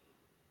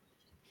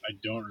 I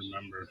don't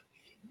remember.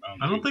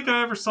 I don't think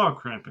I ever saw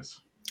Krampus.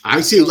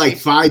 I see like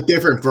 5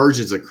 different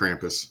versions of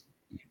Krampus.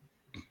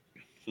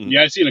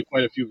 Yeah, I've seen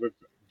quite a few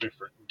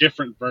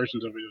different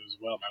versions of it as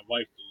well. My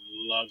wife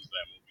loves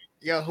that movie.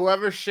 Yo,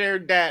 whoever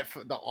shared that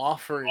for the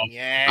offering,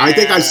 yeah. I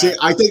think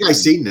I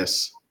seen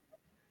this.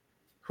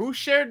 Who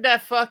shared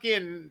that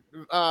fucking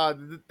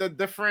the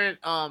different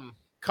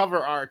cover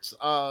arts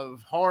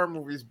of horror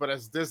movies, but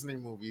as Disney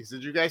movies?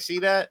 Did you guys see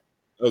that?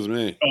 That was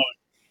me.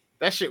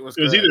 That shit was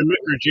It was good. either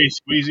Mick or Jay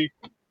Squeezy.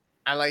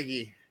 I like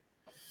it.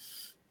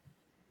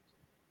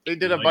 They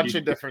did a bunch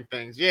of different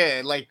things.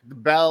 Yeah, like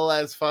Belle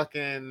as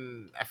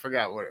fucking I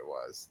forgot what it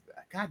was.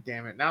 God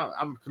damn it. Now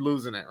I'm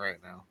losing it right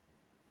now.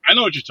 I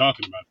know what you're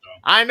talking about, though.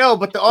 I know,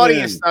 but the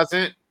audience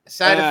doesn't.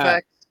 Side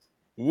effects.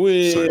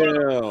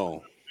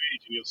 Will.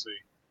 You'll see.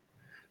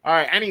 All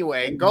right.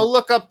 Anyway, go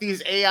look up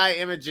these AI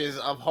images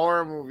of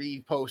horror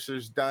movie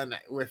posters done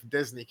with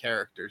Disney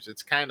characters.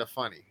 It's kind of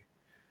funny.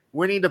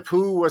 Winnie the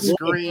Pooh was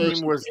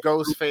Scream, was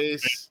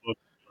Ghostface.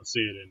 I'll see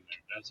it in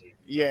there. That's it.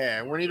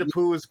 Yeah, Winnie the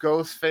Pooh was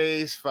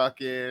Ghostface.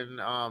 Fucking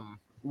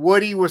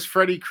Woody was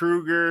Freddy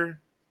Krueger.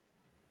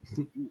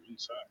 Ooh,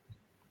 inside.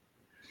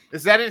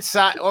 Is that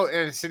inside? Oh,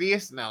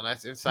 Insidious? No,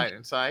 that's inside.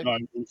 No,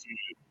 I'm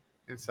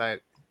Inside.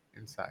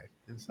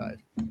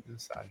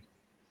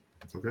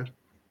 Okay.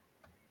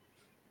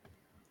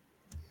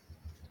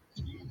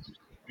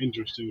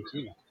 interesting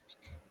too.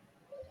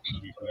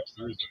 Should be for next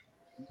Thursday.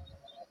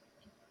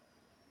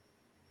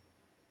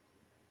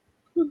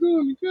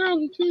 gonna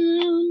gobble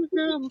down,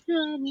 gobble,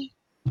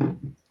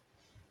 gobble.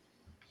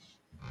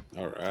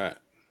 All right.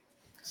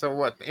 So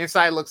what? The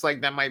inside looks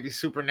like that might be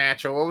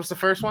Supernatural. What was the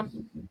first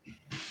one?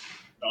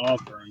 The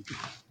Offering.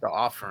 The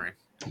Offering.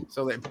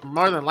 So they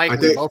more than likely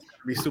think- both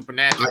gonna be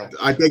Supernatural.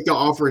 I think the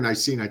offering I've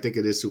seen, I think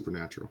it is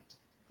Supernatural.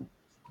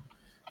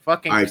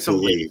 Fucking I some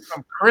believe.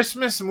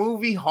 Christmas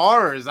movie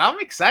horrors. I'm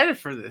excited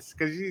for this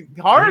because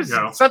horrors There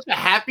you go. is such a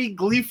happy,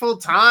 gleeful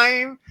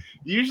time.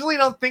 You usually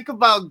don't think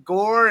about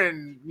gore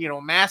and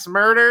mass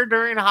murder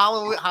during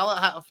Halloween,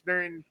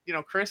 during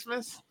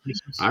Christmas.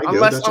 I do.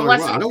 Unless- That's all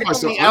unless I don't it's watch.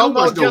 Tickle Me I don't Elmo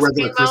watch no just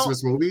regular came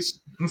Christmas movies.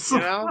 You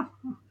know,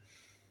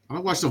 I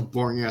don't watch no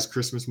boring ass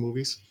Christmas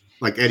movies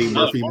like Eddie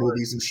Murphy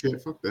movies and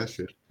shit. Fuck that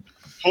shit.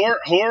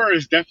 Horror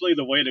is definitely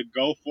the way to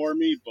go for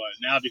me, but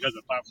now because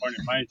of Popcorn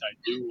and Pints, I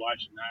do watch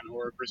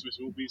non-horror Christmas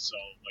movies. So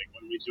like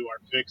when we do our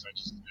picks,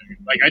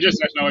 I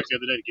just asked my wife the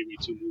other day to give me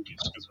 2 movies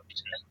because I'm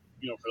just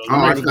gonna, for those.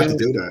 Oh, I forgot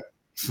to do that.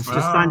 Just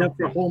signed up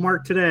for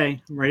Hallmark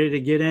today. I'm ready to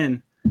get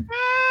in.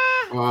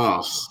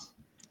 Oh,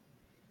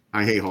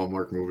 I hate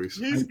Hallmark movies.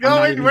 he's I'm not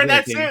going. even We're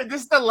not joking. serious.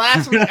 This is the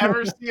last we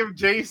ever see of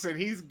Jason.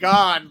 He's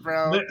gone,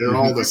 bro. They're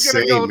all the He's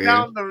gonna same, go man.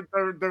 down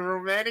the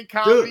romantic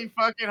comedy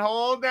fucking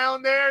hole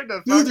down there.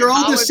 Dude, they're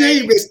all the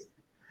same. Holiday.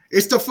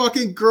 It's the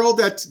fucking girl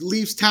that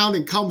leaves town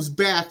and comes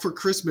back for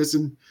Christmas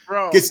and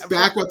Bro, gets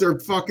back with her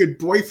fucking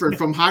boyfriend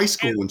from high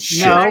school and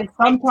shit. No,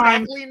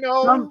 sometimes Exactly,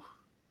 no.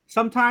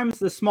 sometimes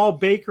the small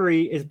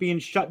bakery is being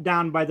shut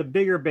down by the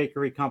bigger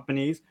bakery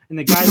companies, and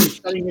the guys are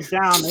shutting it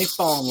down. They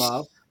fall in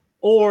love,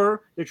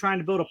 or they're trying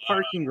to build a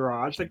parking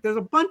garage. Like there's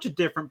a bunch of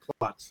different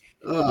plots.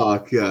 Oh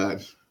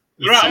god.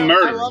 They're not I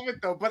murder. love it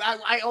though, but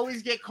I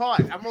always get caught.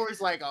 I'm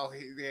always like, oh,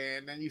 yeah,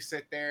 and then you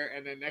sit there,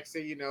 and then next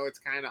thing you know, it's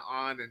kind of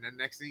on, and then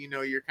next thing you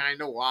know, you're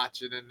kind of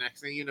watching, and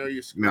next thing you know,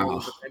 you're scrolling, No,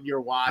 but then you're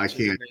watching. I can't.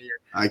 And then you're,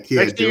 I next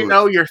can't thing do you it.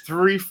 know, you're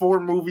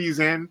 3-4 movies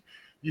in.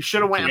 You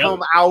should have went Together.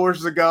 home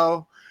hours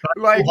ago.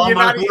 Like you're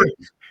not Hallmark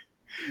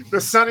even.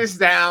 The sun is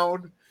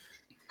down.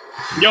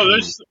 Yo,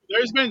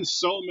 there's been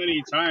so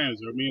many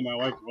times where me and my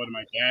wife go to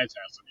my dad's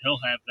house and he'll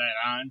have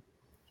that on,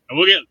 and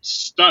we'll get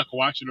stuck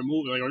watching a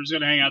movie. Like we're just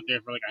gonna hang out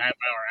there for like a half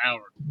hour.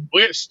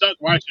 We'll get stuck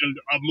watching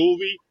a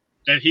movie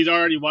that he's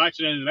already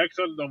watching, and the next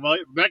one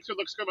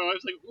looks good. My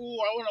wife's like, "Ooh,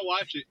 I want to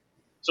watch it,"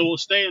 so we'll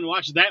stay and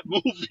watch that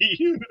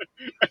movie.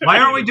 Why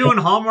aren't we doing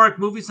Hallmark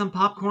movies on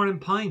Popcorn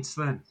and Pints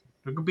then?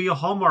 There could be a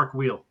Hallmark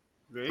wheel.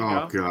 There you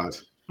Oh go. god.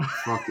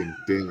 Fucking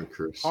damn it,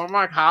 Chris.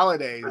 Hallmark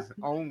holidays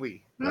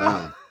only.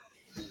 Ah.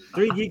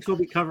 3 Geeks will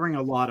be covering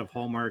a lot of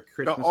Hallmark The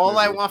Christmas. All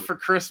I movies. Want for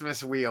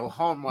Christmas wheel,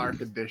 Hallmark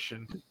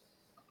edition.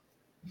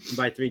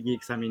 By 3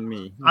 Geeks, I mean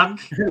me. I'm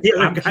The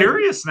other I'm guy-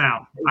 curious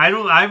now. I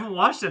haven't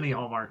watched any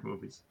Hallmark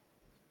movies.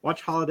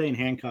 Watch Holiday in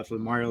Handcuffs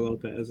with Mario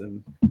Lopez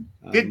and.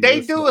 Did they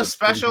Melissa do a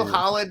special Harris.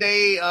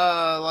 holiday,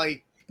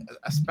 like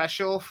a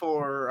special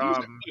for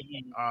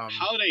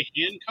Holiday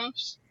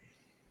handcuffs.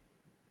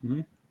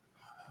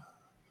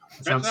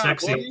 Sounds That's not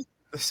sexy. funny.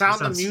 The Sound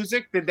Sounds- of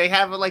Music? Did they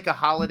have like a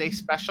holiday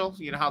special?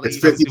 You know how they It's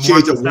used 50 to,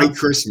 Shades of Sounds- White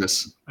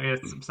Christmas. I guess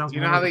it sounds you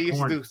more know how like they used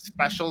porn. to do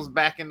specials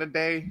back in the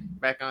day,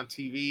 back on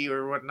TV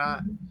or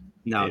whatnot.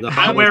 No, the I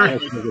Holiday wear-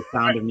 special is the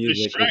Sound of The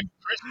Music. Shrek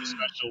Christmas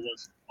special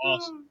was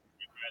awesome.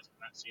 You guys have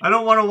not seen I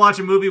don't want to watch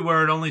a movie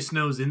where it only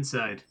snows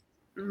inside.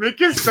 Mick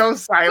is so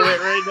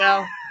silent right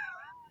now.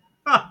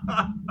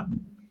 it.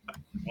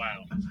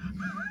 Wow.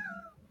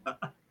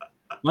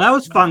 Well, that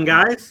was fun,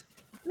 guys.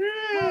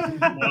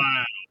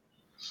 Wow.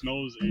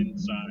 Snows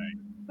inside.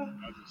 Not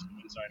just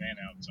inside and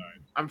outside.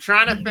 I'm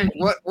trying to think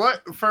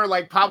what for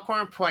like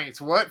popcorn points.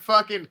 What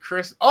fucking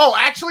Chris? Oh,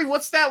 actually,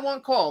 what's that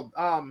one called?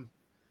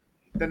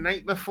 The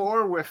Night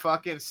Before with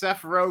fucking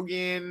Seth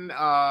Rogen,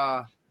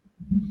 Anthony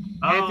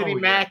Oh, yeah.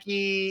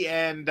 Mackie,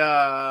 and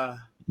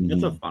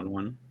It's a fun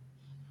one.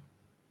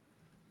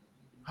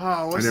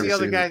 oh, what's never the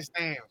other seen it. guy's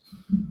name?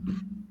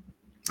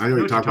 I know what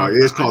you're what talking you're about.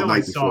 It is I called know I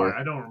Night saw Before. it.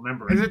 I don't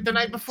remember Is it. it The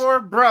Night Before,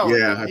 bro?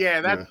 Yeah,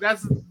 yeah.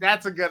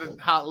 That's a good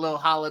little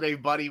holiday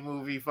buddy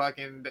movie.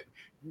 Fucking,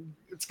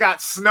 it's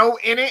got snow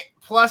in it.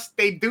 Plus,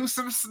 they do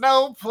some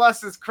snow.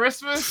 Plus, it's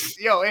Christmas.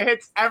 Yo, it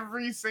hits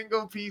every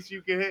single piece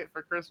you can hit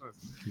for Christmas.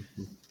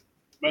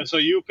 But so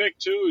you pick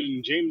 2,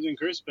 and James and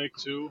Chris pick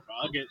 2.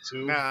 I'll get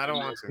 2. Nah, I don't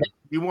want to.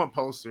 You want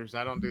posters?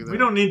 I don't do that. We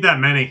don't need that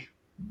many.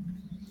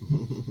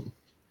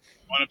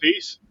 Want a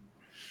piece?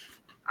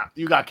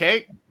 You got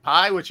cake,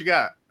 pie. What you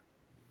got?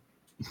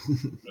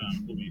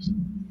 Movies.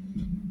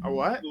 A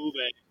what? Movie.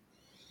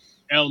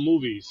 L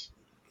movies.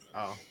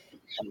 Oh,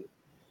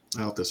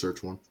 I'll have to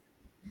search one.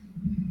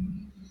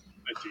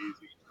 That's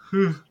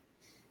easy.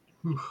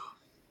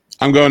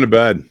 I'm going to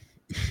bed.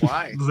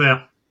 why?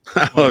 Yeah.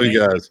 I love you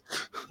guys.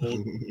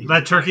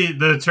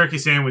 The turkey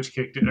sandwich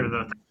kicked it, or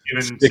the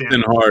Thanksgiving Kicked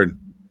in sandwich. hard.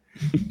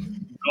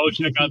 Go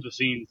check out the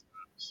scenes.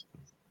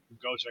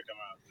 Go check them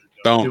out. They're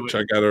dope. Don't Do it.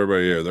 check out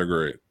everybody here. They're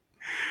great.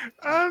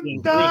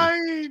 I'm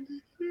dying.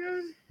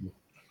 Yeah.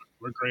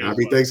 We're great. as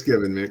Happy well.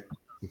 Thanksgiving, Nick.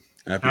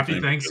 Happy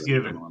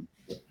Thanksgiving.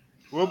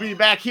 We'll be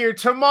back here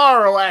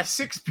tomorrow at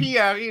 6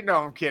 p.m. You know,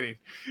 I'm kidding.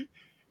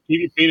 Keep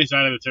your penis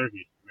out of the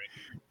turkey.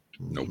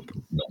 Nope.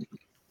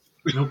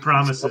 No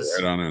promises.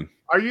 Right on in.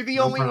 Are you the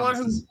No only one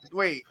promises. who's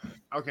wait?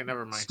 Okay,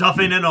 never mind.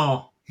 Stuffing and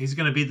all. He's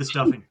gonna be the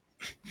stuffing.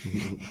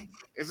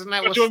 Isn't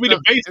that Don't what you want me to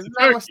stuff, base the isn't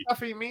that what turkey?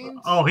 stuffy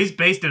means? Oh, he's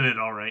based in it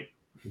all right.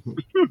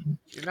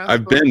 You're not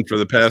I've supposed- been for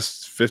the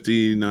past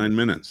 59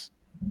 minutes.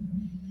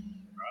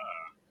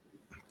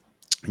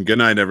 Good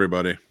night,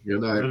 everybody.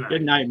 Good night.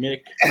 Good night,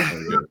 Mick.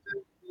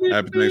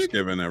 Happy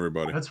Thanksgiving,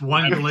 everybody. That's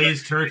one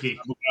glazed turkey.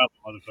 Double up,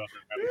 motherfucker.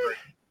 Happy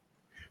birthday.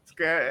 It's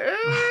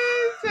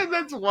good. And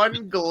that's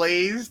one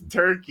glazed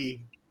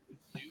turkey.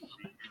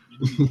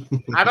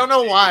 I don't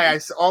know why.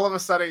 All of a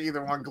sudden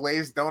either want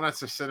glazed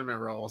donuts or cinnamon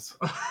rolls.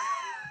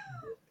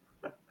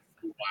 Wow.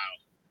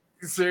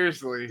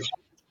 Seriously.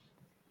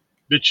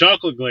 The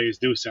chocolate glaze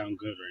do sound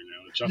good right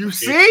now. The chocolate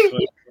You cake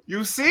see?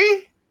 You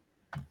see?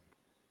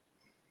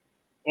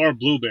 or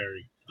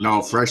blueberry.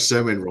 No, fresh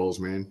cinnamon rolls,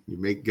 man. You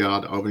make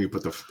God oven, you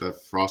put the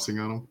frosting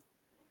on them.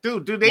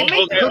 Dude, do they Well,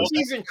 make okay,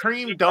 cookies and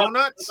cream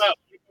donuts?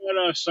 What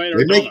about cider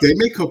They make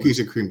donut? cookies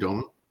and cream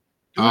donut.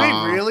 Do they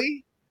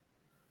really?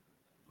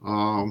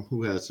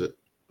 Who has it?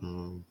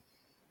 Hold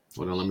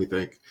on, let me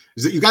think.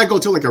 Is it you gotta go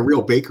to like a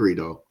real bakery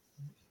though?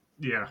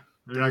 Yeah,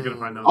 you're not gonna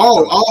find those.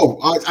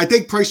 I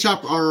think Price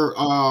Shop or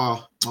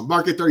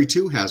Market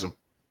 32 has them.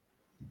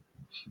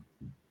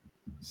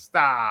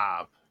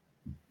 Stop.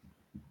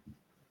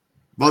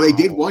 Well, they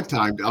did one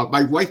time.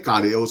 My wife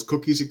got it. It was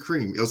cookies and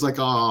cream. It was like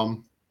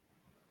kind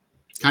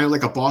of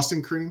like a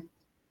Boston cream,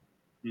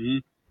 Mm-hmm.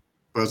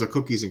 but it was a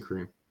cookies and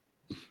cream.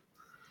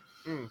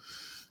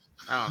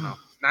 I don't know.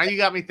 Now you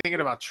got me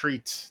thinking about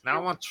treats. Now I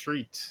want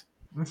treats.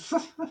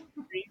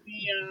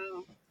 Creamy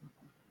out.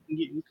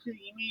 Getting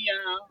creamy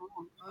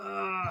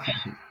out.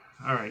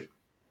 All right.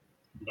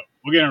 But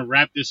we're gonna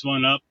wrap this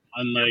one up,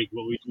 unlike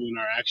what we do in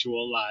our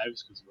actual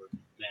lives, because we're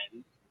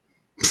men.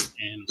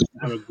 And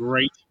have a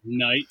great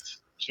night.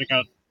 Check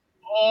out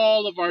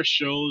all of our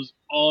shows.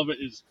 All of it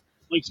is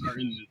links are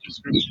in the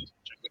description. So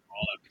check it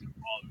all out.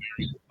 All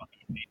very fucking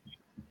amazing.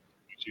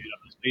 Make sure you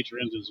have those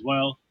Patreons as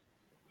well.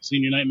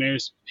 Senior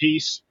Nightmares,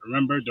 peace.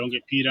 Remember, don't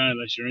get peed on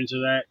unless you're into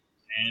that.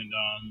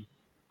 And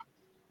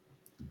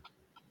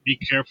be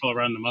careful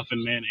around the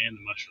Muffin Man and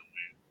the Mushroom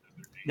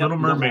Man. Little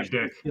Mermaid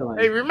dick.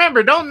 Hey,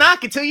 remember, don't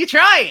knock it till you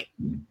try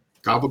it.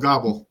 Gobble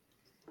gobble.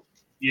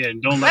 Yeah,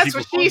 and don't let That's people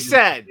what she follow you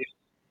said.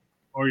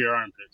 or your armpits.